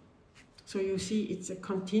 So you see it's a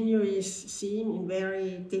continuous scene in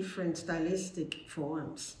very different stylistic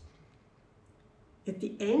forms. At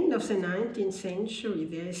the end of the 19th century,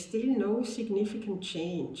 there is still no significant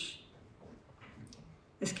change,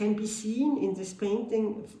 as can be seen in this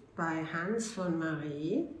painting by Hans von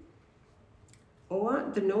Marais,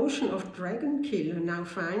 or the notion of dragon killer now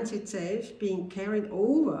finds itself being carried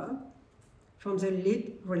over from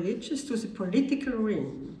the religious to the political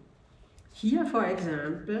realm. Here, for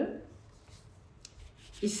example,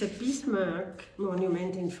 is the Bismarck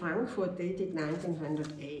monument in Frankfurt dated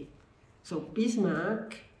 1908. So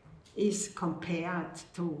Bismarck is compared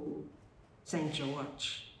to St.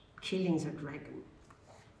 George killing the dragon.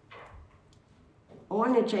 Or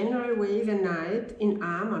in a general way, the knight in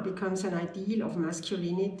armor becomes an ideal of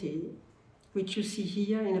masculinity, which you see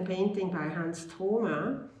here in a painting by Hans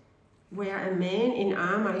Thoma, where a man in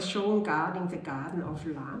armor is shown guarding the garden of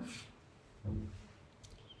love.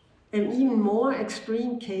 An even more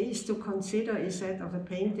extreme case to consider is that of a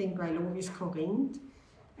painting by Lovis Corinth,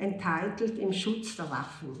 entitled Im Schutz der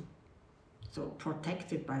Waffen, so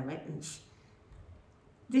protected by weapons.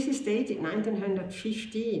 This is dated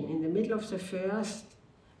 1915, in the middle of the First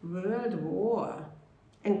World War,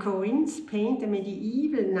 and Corinth paints a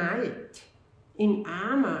medieval knight in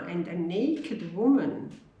armor and a naked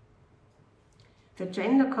woman. The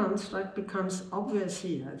gender construct becomes obvious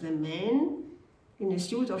here. The man in a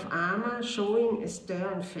suit of armor showing a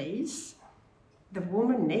stern face, the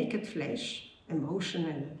woman naked flesh,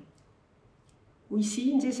 emotional. We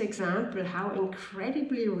see in this example how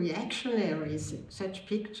incredibly reactionary such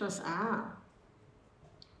pictures are.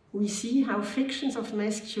 We see how fictions of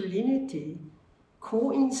masculinity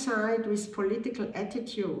coincide with political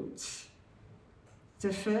attitudes.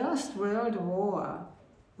 The First World War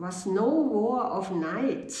was no war of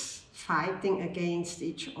knights fighting against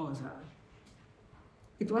each other.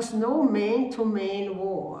 It was no man-to-man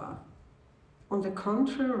war. On the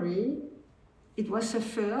contrary, it was the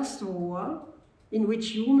first war in which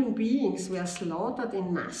human beings were slaughtered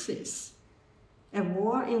in masses, a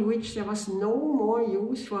war in which there was no more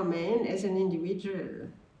use for man as an individual.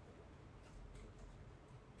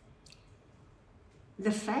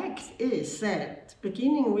 The fact is that,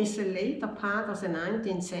 beginning with the later part of the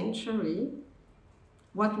 19th century,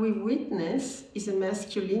 what we witness is a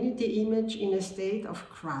masculinity image in a state of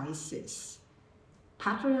crisis,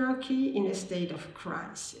 patriarchy in a state of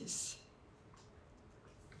crisis.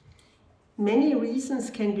 Many reasons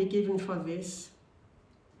can be given for this.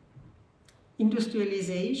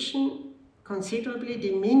 Industrialization considerably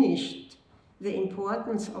diminished the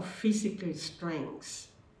importance of physical strength,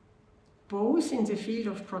 both in the field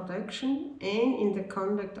of production and in the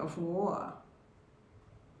conduct of war.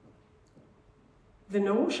 The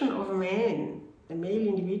notion of man, the male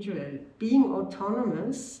individual, being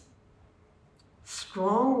autonomous,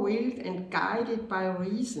 strong-willed and guided by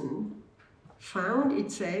reason, found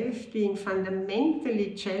itself being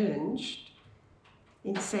fundamentally challenged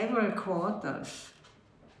in several quarters.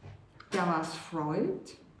 There was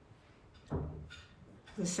Freud.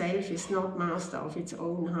 The self is not master of its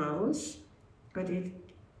own house, but it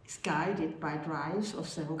is guided by drives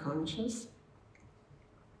of the unconscious.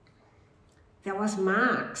 There was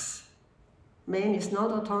Marx. Man is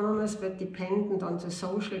not autonomous but dependent on the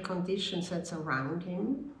social conditions that surround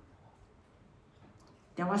him.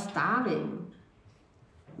 There was Darwin.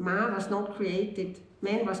 Man was not created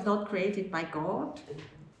by God.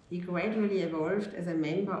 He gradually evolved as a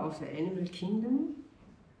member of the animal kingdom.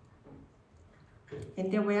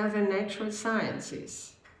 And there were the natural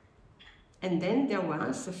sciences. And then there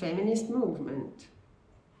was the feminist movement.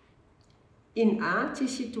 In art,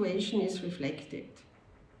 this situation is reflected.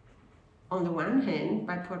 On the one hand,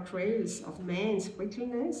 by portrayals of man's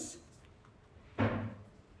brittleness.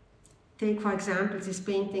 Take, for example, this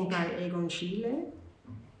painting by Egon Schiele.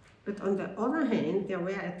 But on the other hand, there were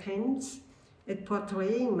attempts at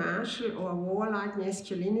portraying martial or warlike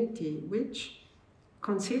masculinity, which,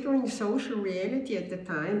 considering social reality at the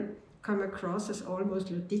time, come across as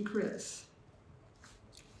almost ludicrous.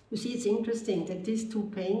 You see, it's interesting that these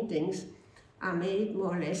two paintings are made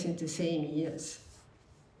more or less in the same years.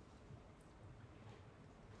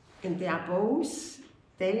 And they are both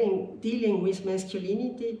dealing with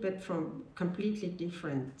masculinity, but from completely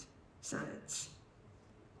different sides.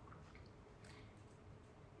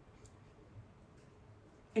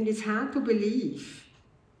 And it's hard to believe,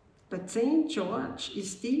 but St. George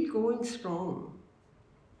is still going strong,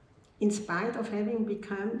 in spite of having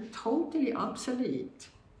become totally obsolete.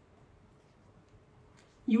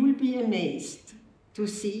 You will be amazed to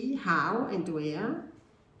see how and where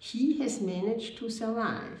he has managed to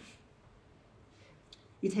survive.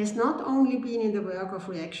 It has not only been in the work of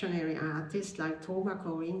reactionary artists like Thomas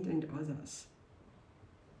Corinth and others.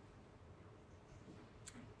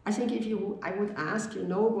 I think I would ask you,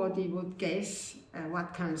 nobody would guess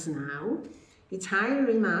what comes now. It's highly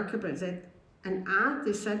remarkable that an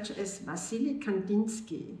artist such as Wassily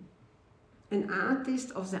Kandinsky, an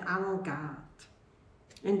artist of the avant-garde,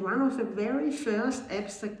 and one of the very first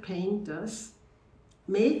abstract painters,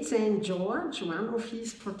 made St. George one of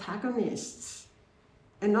his protagonists.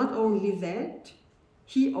 And not only that,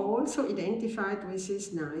 he also identified with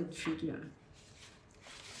his knight figure.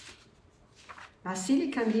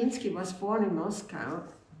 Wassily Kandinsky was born in Moscow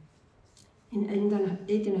in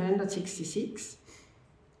 1866.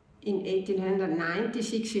 In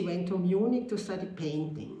 1896 he went to Munich to study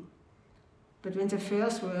painting. But when the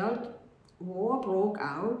First World War broke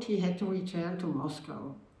out, he had to return to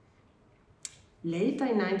Moscow. Later,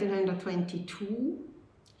 in 1922,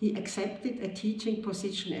 he accepted a teaching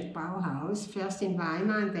position at Bauhaus, first in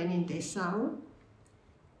Weimar and then in Dessau.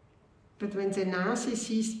 But when the Nazis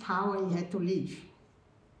seized power, he had to leave.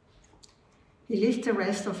 He lived the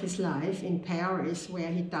rest of his life in Paris,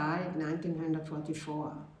 where he died in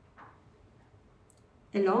 1944.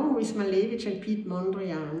 Along with Malevich and Piet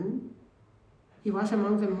Mondrian, he was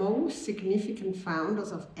among the most significant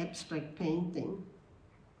founders of abstract painting.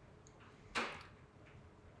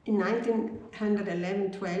 In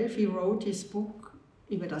 1911-12, he wrote his book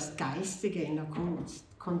über das Geistige in der Kunst,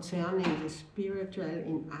 concerning the spiritual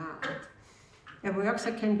in art, a work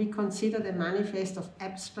that can be considered a manifest of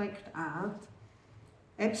abstract art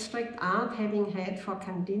having had for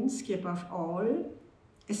Kandinsky above all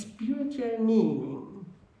a spiritual meaning.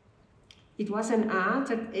 It was an art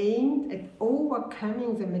that aimed at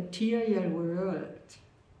overcoming the material world.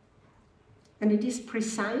 And it is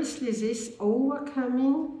precisely this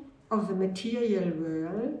overcoming of the material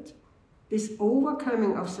world, this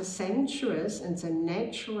overcoming of the sensuous and the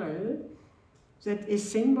natural, that is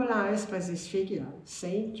symbolized by this figure,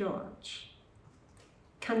 St. George.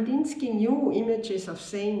 Kandinsky knew images of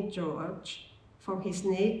St. George from his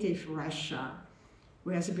native Russia,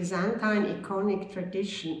 where the Byzantine iconic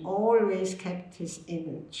tradition always kept his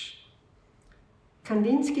image.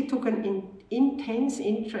 Kandinsky took an intense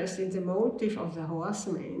interest in the motif of the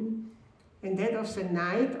horseman and that of the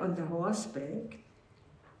knight on the horseback,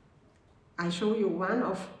 I show you one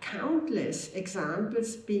of countless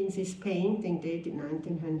examples, being this painting dated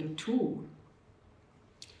 1902.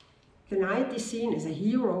 The knight is seen as a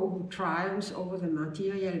hero who triumphs over the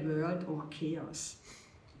material world or chaos.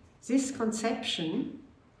 This conception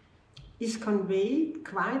is conveyed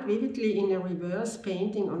quite vividly in a reverse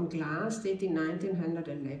painting on glass dated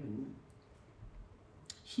 1911.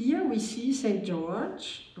 Here we see St.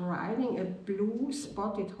 George riding a blue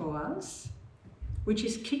spotted horse, which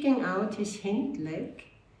is kicking out his hind leg,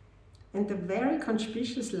 and a very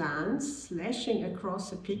conspicuous lance slashing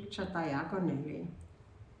across the picture diagonally.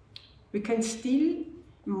 We can still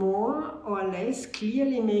more or less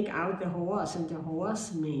clearly make out the horse and the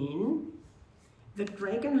horseman. The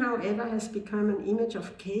dragon, however, has become an image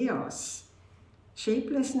of chaos.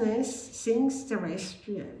 Shapelessness sinks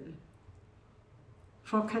terrestrial.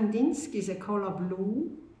 For Kandinsky, the color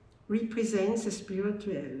blue represents the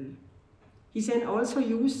spiritual. He then also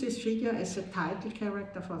used this figure as the title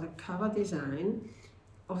character for the cover design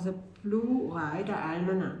of the Blue Rider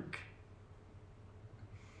Almanac.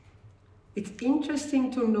 It's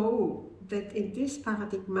interesting to know that in this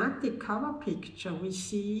paradigmatic cover picture we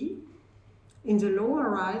see in the lower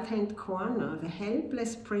right-hand corner the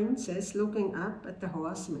helpless princess looking up at the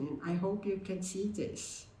horseman. I hope you can see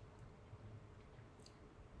this.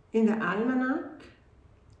 In the almanac,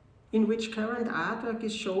 in which current artwork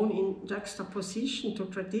is shown in juxtaposition to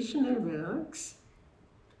traditional works,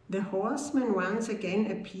 the horsemen once again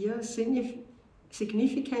appear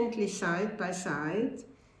significantly side by side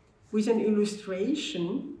with an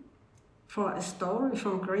illustration for a story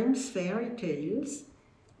from Grimm's fairy tales,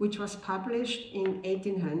 which was published in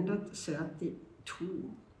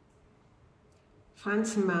 1832.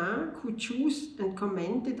 Franz Marc, who chose and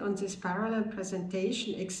commented on this parallel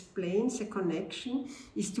presentation, explains the connection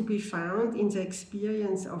is to be found in the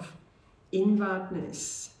experience of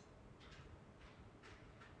inwardness.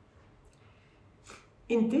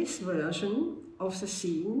 In this version of the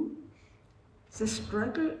scene, the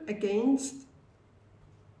struggle against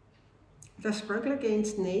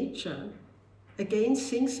nature, against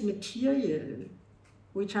things material,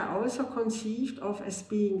 which are also conceived of as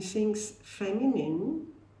being things feminine,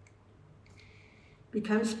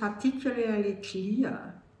 becomes particularly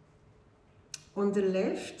clear. On the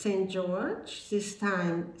left, St. George, this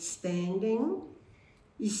time standing,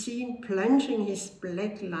 is seen plunging his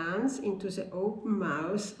black lance into the open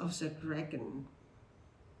mouth of the dragon.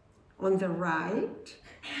 On the right,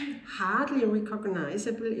 hardly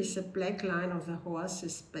recognizable, is the black line of the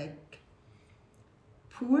horse's back.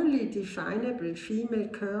 Poorly definable female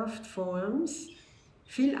curved forms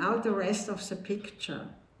fill out the rest of the picture.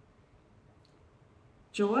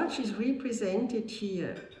 George is represented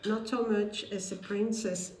here not so much as the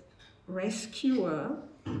princess rescuer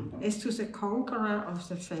as to the conqueror of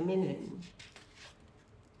the feminine.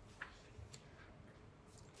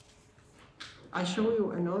 I show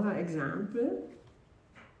you another example.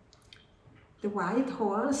 The white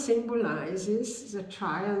horse symbolizes the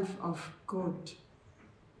triumph of good.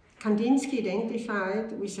 Kandinsky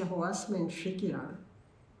identified with the horseman figure.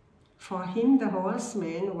 For him, the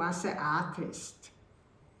horseman was the artist.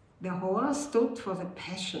 The horse stood for the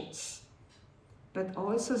passions, but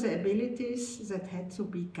also the abilities that had to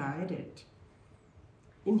be guided.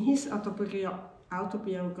 In his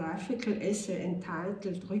autobiographical essay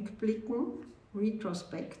entitled Rückblicken,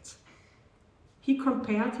 Retrospects, he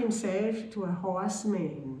compared himself to a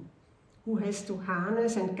horseman who has to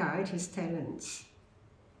harness and guide his talents.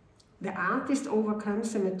 The artist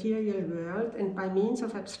overcomes the material world and by means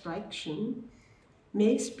of abstraction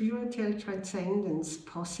makes spiritual transcendence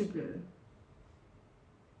possible.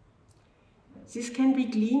 This can be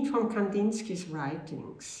gleaned from Kandinsky's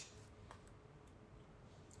writings.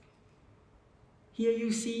 Here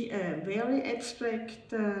you see a very abstract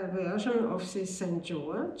version of this St.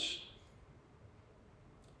 George.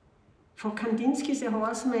 For Kandinsky, the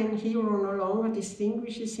horseman hero no longer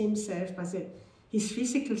distinguishes himself by his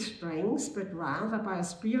physical strength, but rather by a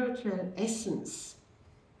spiritual essence.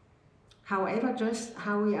 However, just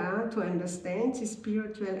how we are to understand this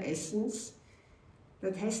spiritual essence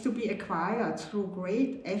that has to be acquired through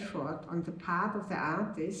great effort on the part of the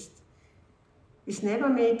artist is never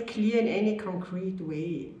made clear in any concrete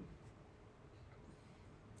way.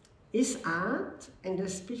 Is art, and a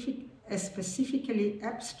specifically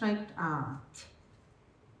abstract art,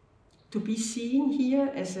 to be seen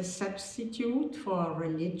here as a substitute for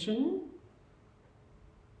religion?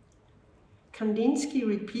 Kandinsky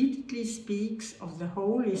repeatedly speaks of the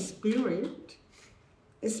Holy Spirit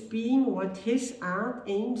as being what his art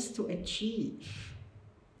aims to achieve.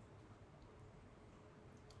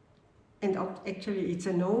 and actually it's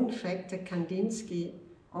a known fact that Kandinsky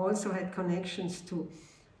also had connections to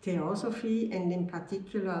theosophy and in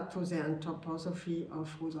particular to the anthroposophy of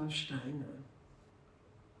Rudolf Steiner.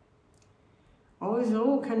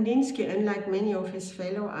 Although Kandinsky, unlike many of his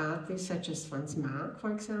fellow artists, such as Franz Marc,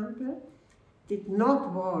 for example, did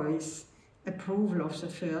not voice approval of the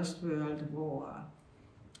First World War,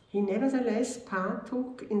 he nevertheless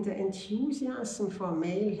partook in the enthusiasm for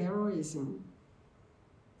male heroism.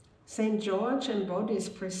 St. George embodies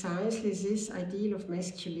precisely this ideal of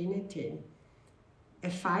masculinity, a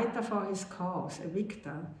fighter for his cause, a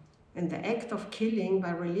victor, and the act of killing by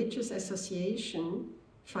religious association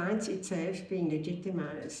finds itself being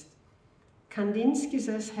legitimized. Kandinsky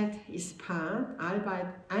thus had his part, albeit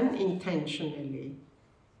unintentionally,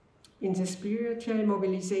 in the spiritual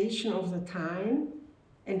mobilization of the time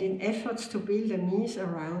and in efforts to build a myth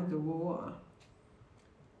around the war.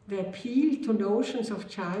 The appeal to notions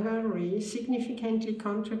of chivalry significantly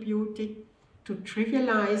contributed to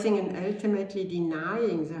trivializing and ultimately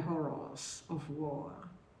denying the horrors of war.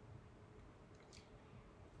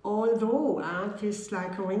 Although artists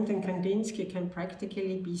like Corinth and Kandinsky can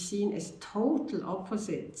practically be seen as total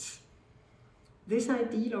opposites, this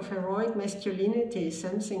ideal of heroic masculinity is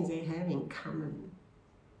something they have in common.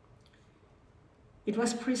 It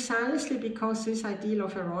was precisely because this ideal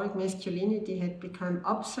of heroic masculinity had become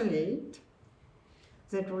obsolete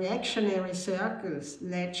that reactionary circles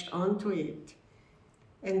latched onto it,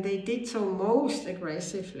 and they did so most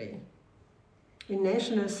aggressively. In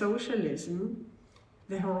National Socialism,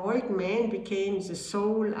 the heroic man became the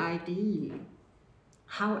sole ideal.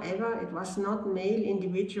 However, it was not male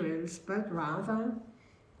individuals, but rather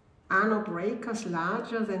Arno Breker's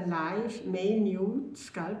larger-than-life male nude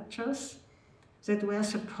sculptures that were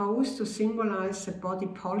supposed to symbolize the body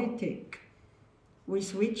politic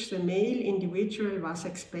with which the male individual was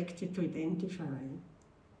expected to identify.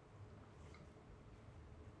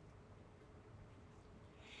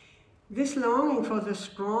 This longing for the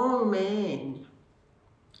strong man,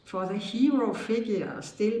 for the hero figure,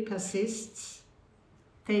 still persists.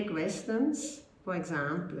 Take Westerns, for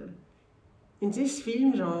example. In this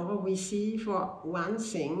film genre, we see, for one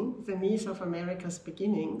thing, the myth of America's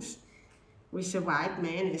beginnings, with the white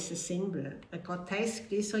man as a symbol, a grotesque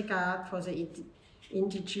disregard for the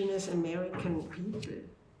indigenous American people.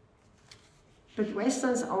 But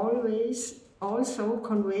Westerns always also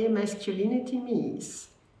convey masculinity myths.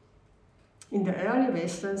 In the early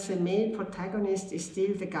Westerns, the male protagonist is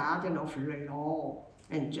still the guardian of law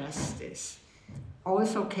and justice.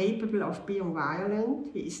 Also capable of being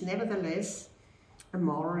violent, he is nevertheless a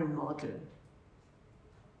moral model.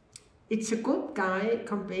 It's a good guy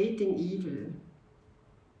combating evil.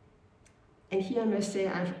 And here I must say,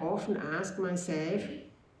 I've often asked myself,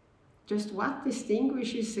 just what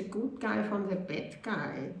distinguishes the good guy from the bad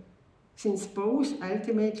guy, since both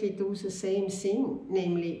ultimately do the same thing,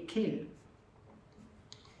 namely kill.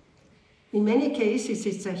 In many cases,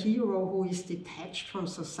 it's a hero who is detached from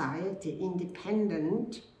society,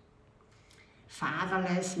 independent,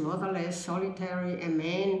 fatherless, motherless, solitary, a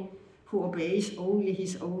man who obeys only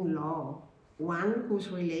his own law, one whose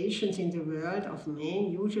relations in the world of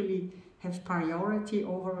men usually have priority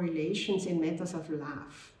over relations in matters of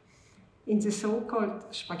love. In the so-called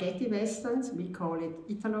spaghetti westerns, we call it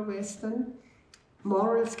Italo-Western,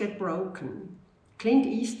 morals get broken. Clint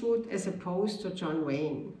Eastwood as opposed to John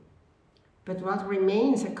Wayne. But what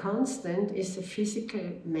remains a constant is the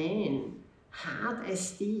physical man, hard as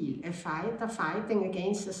steel, a fighter fighting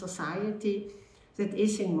against a society that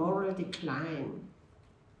is in moral decline.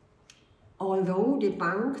 Although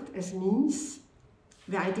debunked as myths,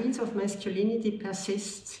 the ideals of masculinity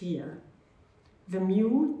persists here. The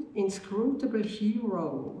mute, inscrutable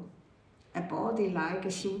hero, a body like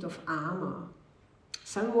a suit of armor,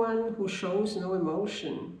 someone who shows no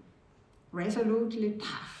emotion, resolutely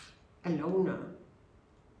tough, a loner.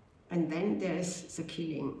 And then there is the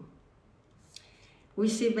killing. We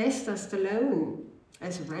see Sylvester Stallone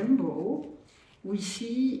as Rambo. We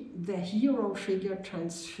see the hero figure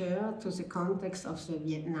transferred to the context of the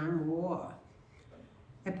Vietnam War.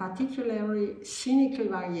 A particularly cynical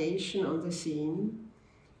variation on the theme,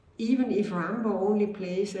 even if Rambo only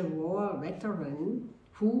plays a war veteran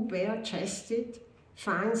who, bare-chested,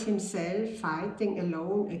 finds himself fighting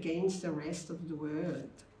alone against the rest of the world.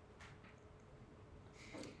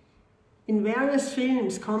 In various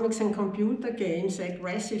films, comics and computer games, the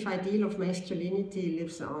aggressive ideal of masculinity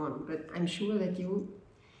lives on, but I'm sure that you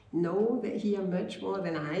know that here much more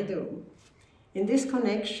than I do. In this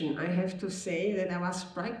connection, I have to say that I was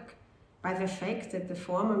struck by the fact that the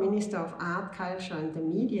former Minister of Art, Culture and the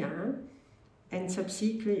Media, and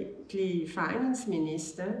subsequently finance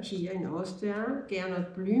minister here in Austria,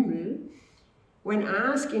 Gernot Blümel, when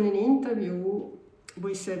asked in an interview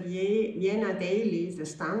with the Vienna Daily, the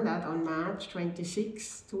Standard, on March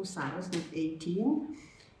 26, 2018,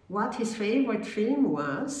 what his favorite film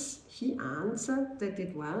was, he answered that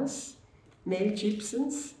it was Mel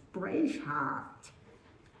Gibson's Braveheart,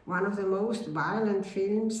 one of the most violent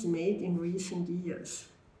films made in recent years.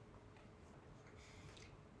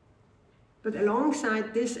 But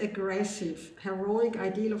alongside this aggressive, heroic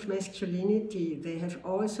ideal of masculinity, there have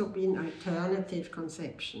also been alternative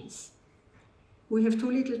conceptions. We have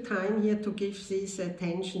too little time here to give these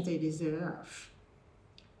attention they deserve.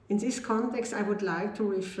 In this context, I would like to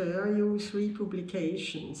refer you to 3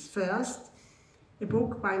 publications. First, a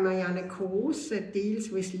book by Marianne Koos that deals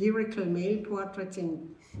with lyrical male portraits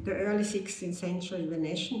in the early 16th century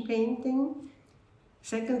Venetian painting.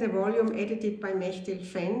 Second, a volume edited by Mechthild,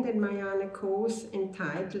 Fend and Marianne Koos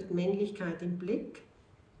entitled Männlichkeit in Blick.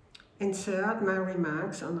 And third, my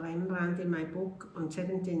remarks on Rembrandt in my book on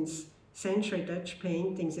 17th century Dutch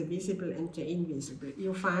paintings, the visible and the invisible.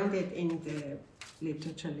 You find it in the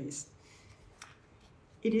literature list.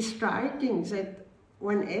 It is striking that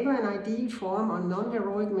whenever an ideal form or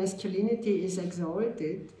non-heroic masculinity is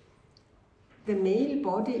exalted, the male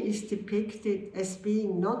body is depicted as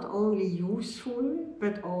being not only useful,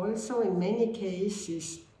 but also in many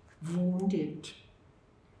cases wounded.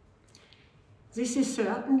 This is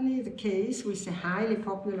certainly the case with the highly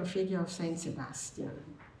popular figure of Saint Sebastian.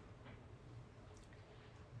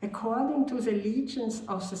 According to the legends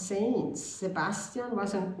of the saints, Sebastian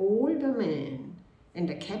was an older man and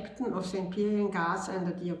a captain of the Imperial Guards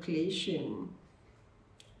under Diocletian.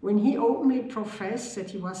 When he openly professed that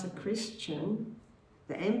he was a Christian,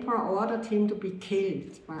 the emperor ordered him to be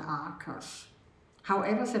killed by Arcas.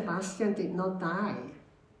 However, Sebastian did not die.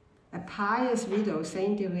 A pious widow,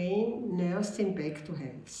 Saint Irene, nursed him back to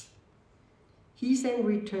health. He then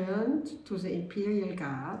returned to the Imperial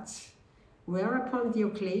Guards, whereupon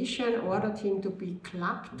Diocletian ordered him to be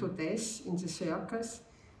clubbed to death in the circus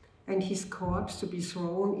and his corpse to be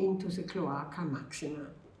thrown into the Cloaca Maxima.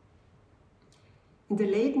 In the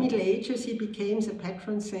late Middle Ages, he became the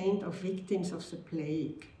patron saint of victims of the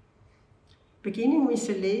plague. Beginning with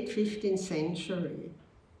the late 15th century,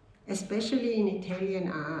 especially in Italian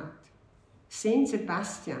art, Saint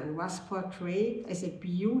Sebastian was portrayed as a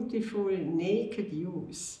beautiful, naked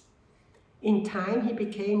youth. In time, he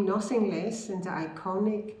became nothing less than the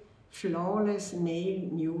iconic, flawless male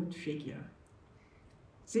nude figure.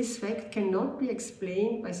 This fact cannot be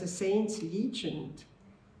explained by the saint's legend,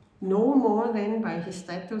 no more than by his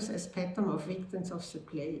status as patron of victims of the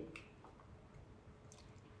plague.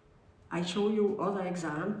 I show you other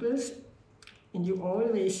examples, and you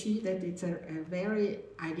always see that it's a very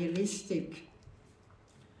idealistic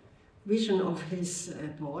vision of his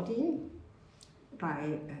body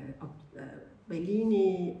by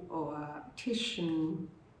Bellini or Titian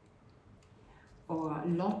or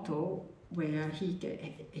Lotto, where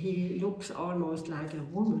he looks almost like a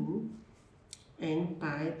woman, and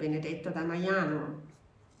by Benedetto da Maiano.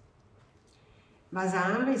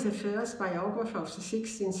 Vasari, the first biographer of the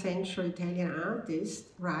 16th century Italian artist,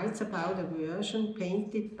 writes about a version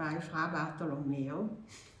painted by Fra Bartolomeo,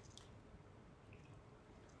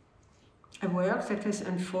 a work that has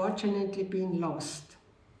unfortunately been lost.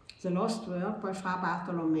 The lost work by Fra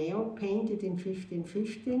Bartolomeo, painted in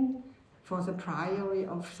 1515 for the Priory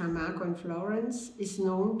of San Marco in Florence, is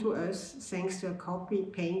known to us thanks to a copy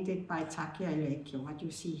painted by Zacchia Elecchio, what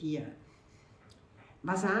you see here.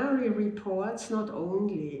 Vasari reports not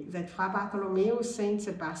only that Fra Bartolomeo's Saint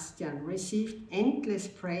Sebastian received endless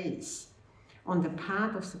praise on the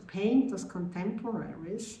part of the painter's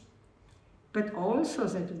contemporaries, but also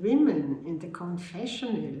that women in the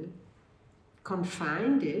confessional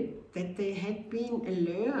confided that they had been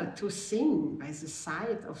allured to sin by the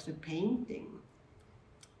sight of the painting.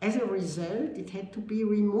 As a result, it had to be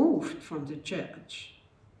removed from the church.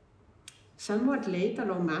 Somewhat later,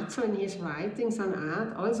 Lomazzo, in his writings on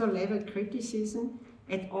art, also leveled criticism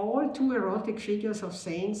at all too erotic figures of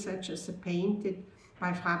saints, such as the painted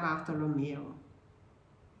by Fra Bartolomeo.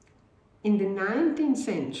 In the 19th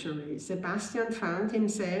century, Sebastian found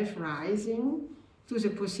himself rising to the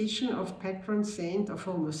position of patron saint of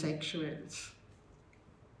homosexuals,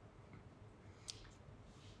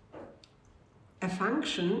 a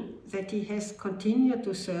function that he has continued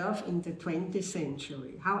to serve in the 20th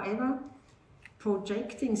century. However,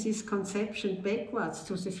 projecting this conception backwards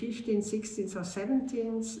to the 15th, 16th, or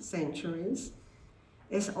 17th centuries,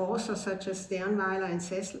 as authors such as Sternweiler and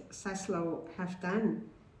Zaslow have done,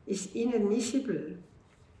 is inadmissible.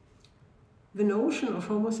 The notion of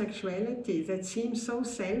homosexuality that seems so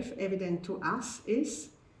self-evident to us is,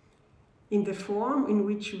 in the form in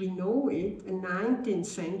which we know it, a 19th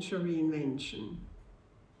century invention.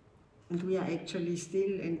 And we are actually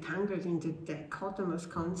still entangled in the dichotomous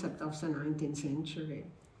concept of the 19th century.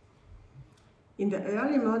 In the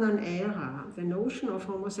early modern era, the notion of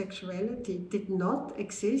homosexuality did not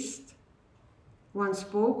exist. One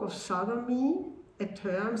spoke of sodomy, a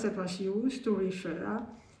term that was used to refer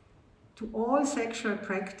to all sexual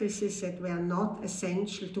practices that were not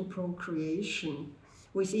essential to procreation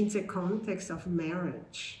within the context of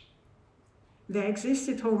marriage. There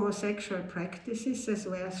existed homosexual practices that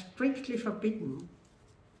were strictly forbidden.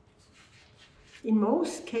 In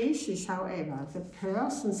most cases, however, the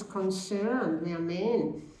persons concerned were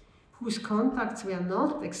men whose contacts were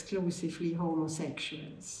not exclusively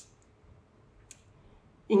homosexuals.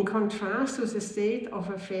 In contrast to the state of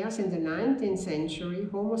affairs in the 19th century,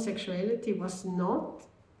 homosexuality was not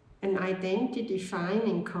an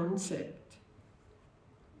identity-defining concept.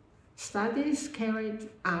 Studies carried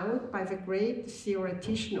out by the great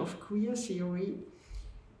theoretician of queer theory,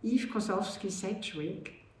 Eve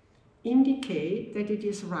Kosofsky-Sedgwick, indicate that it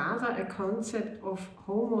is rather a concept of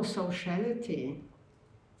homosociality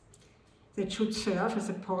that should serve as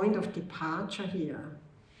a point of departure here.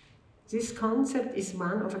 This concept is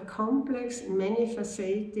one of a complex,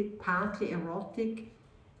 many-faceted, partly erotic,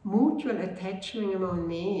 mutual attachment among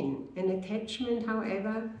men, an attachment,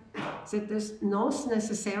 however, that does not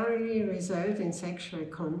necessarily result in sexual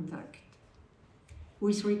contact.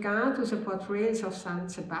 With regard to the portrayals of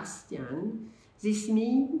Saint Sebastian, this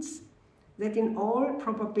means that in all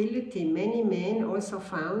probability many men also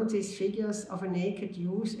found these figures of a naked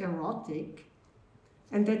youth erotic,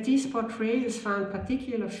 and that these portrayals found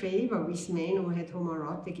particular favor with men who had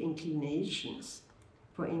homoerotic inclinations.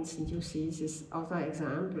 For instance, you see this other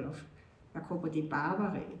example of Jacopo di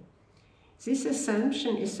Barbari. This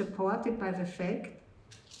assumption is supported by the fact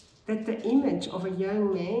that the image of a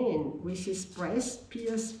young man with his breast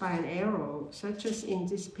pierced by an arrow, such as in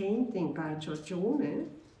this painting by Giorgione,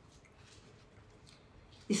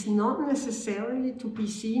 is not necessarily to be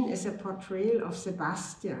seen as a portrayal of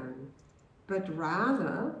Sebastian, but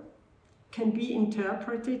rather can be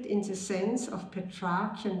interpreted in the sense of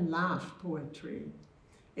Petrarchian love poetry,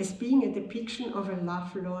 as being a depiction of a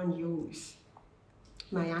lovelorn youth.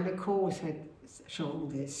 Marianne Koos had shown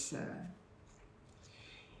this.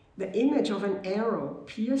 The image of an arrow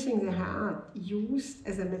piercing the heart, used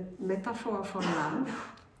as a metaphor for love,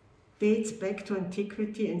 dates back to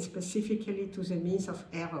antiquity and specifically to the myth of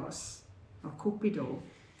Eros, or Cupido,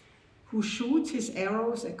 who shoots his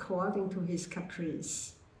arrows according to his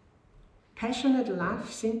caprice. Passionate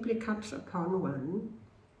love simply comes upon one,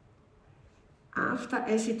 after,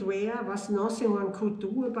 as it were, was nothing one could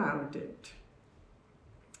do about it.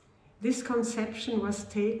 This conception was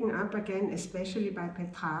taken up again, especially by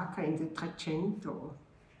Petrarca in the Trecento.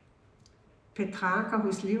 Petrarca,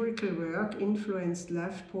 whose lyrical work influenced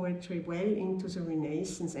love poetry well into the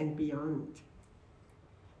Renaissance and beyond.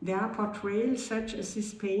 There are portrayals such as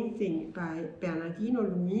this painting by Bernardino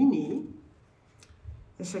Luini,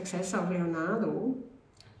 the successor of Leonardo,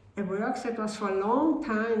 a work that was for a long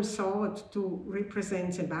time thought to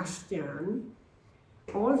represent Sebastian,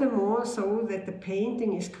 all the more so that the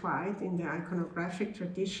painting is quite in the iconographic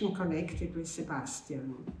tradition connected with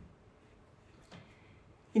Sebastian.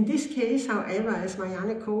 In this case, however, as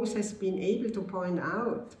Marianne Koos has been able to point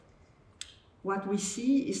out, what we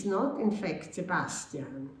see is not in fact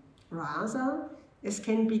Sebastian. Rather, as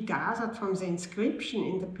can be gathered from the inscription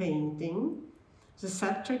in the painting, the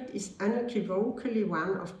subject is unequivocally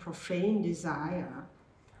one of profane desire.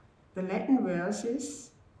 The Latin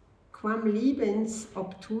verses, quam libens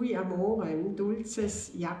obtui amorem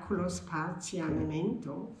dulces jaculos partia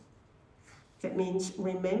memento, that means,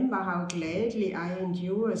 remember how gladly I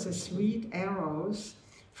endure the sweet arrows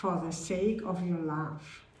for the sake of your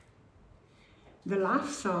love. The love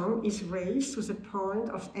song is raised to the point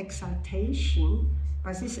of exaltation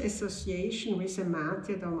by this association with the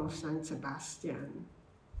martyrdom of Saint Sebastian.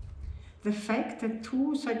 The fact that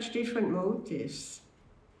two such different motives,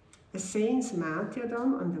 a saint's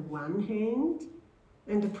martyrdom on the one hand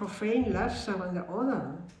and a profane love song on the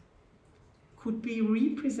other, could be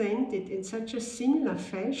represented in such a similar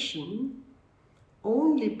fashion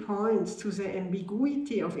only points to the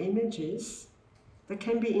ambiguity of images that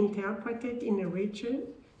can be interpreted in a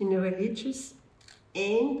religious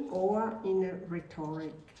and or in a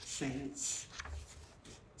rhetoric sense.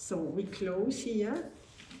 So we close here.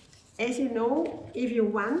 As you know, if you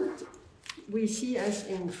want, we see us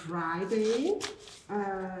in Friday,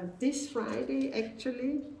 this Friday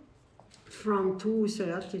actually, from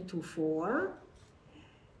 2:30 to 4.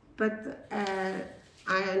 But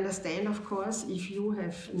I understand, of course, if you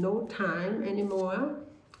have no time anymore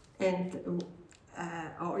and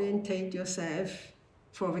orientate yourself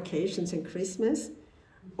for vacations and Christmas,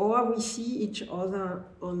 or we see each other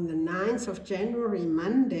on the 9th of January,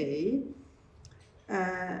 Monday,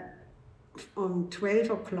 on 12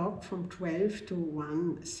 o'clock from 12 to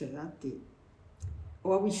 1:30.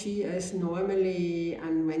 Or we see us normally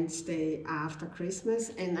on Wednesday after Christmas.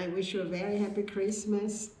 And I wish you a very happy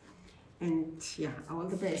Christmas. And yeah, all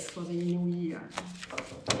the best for the new year.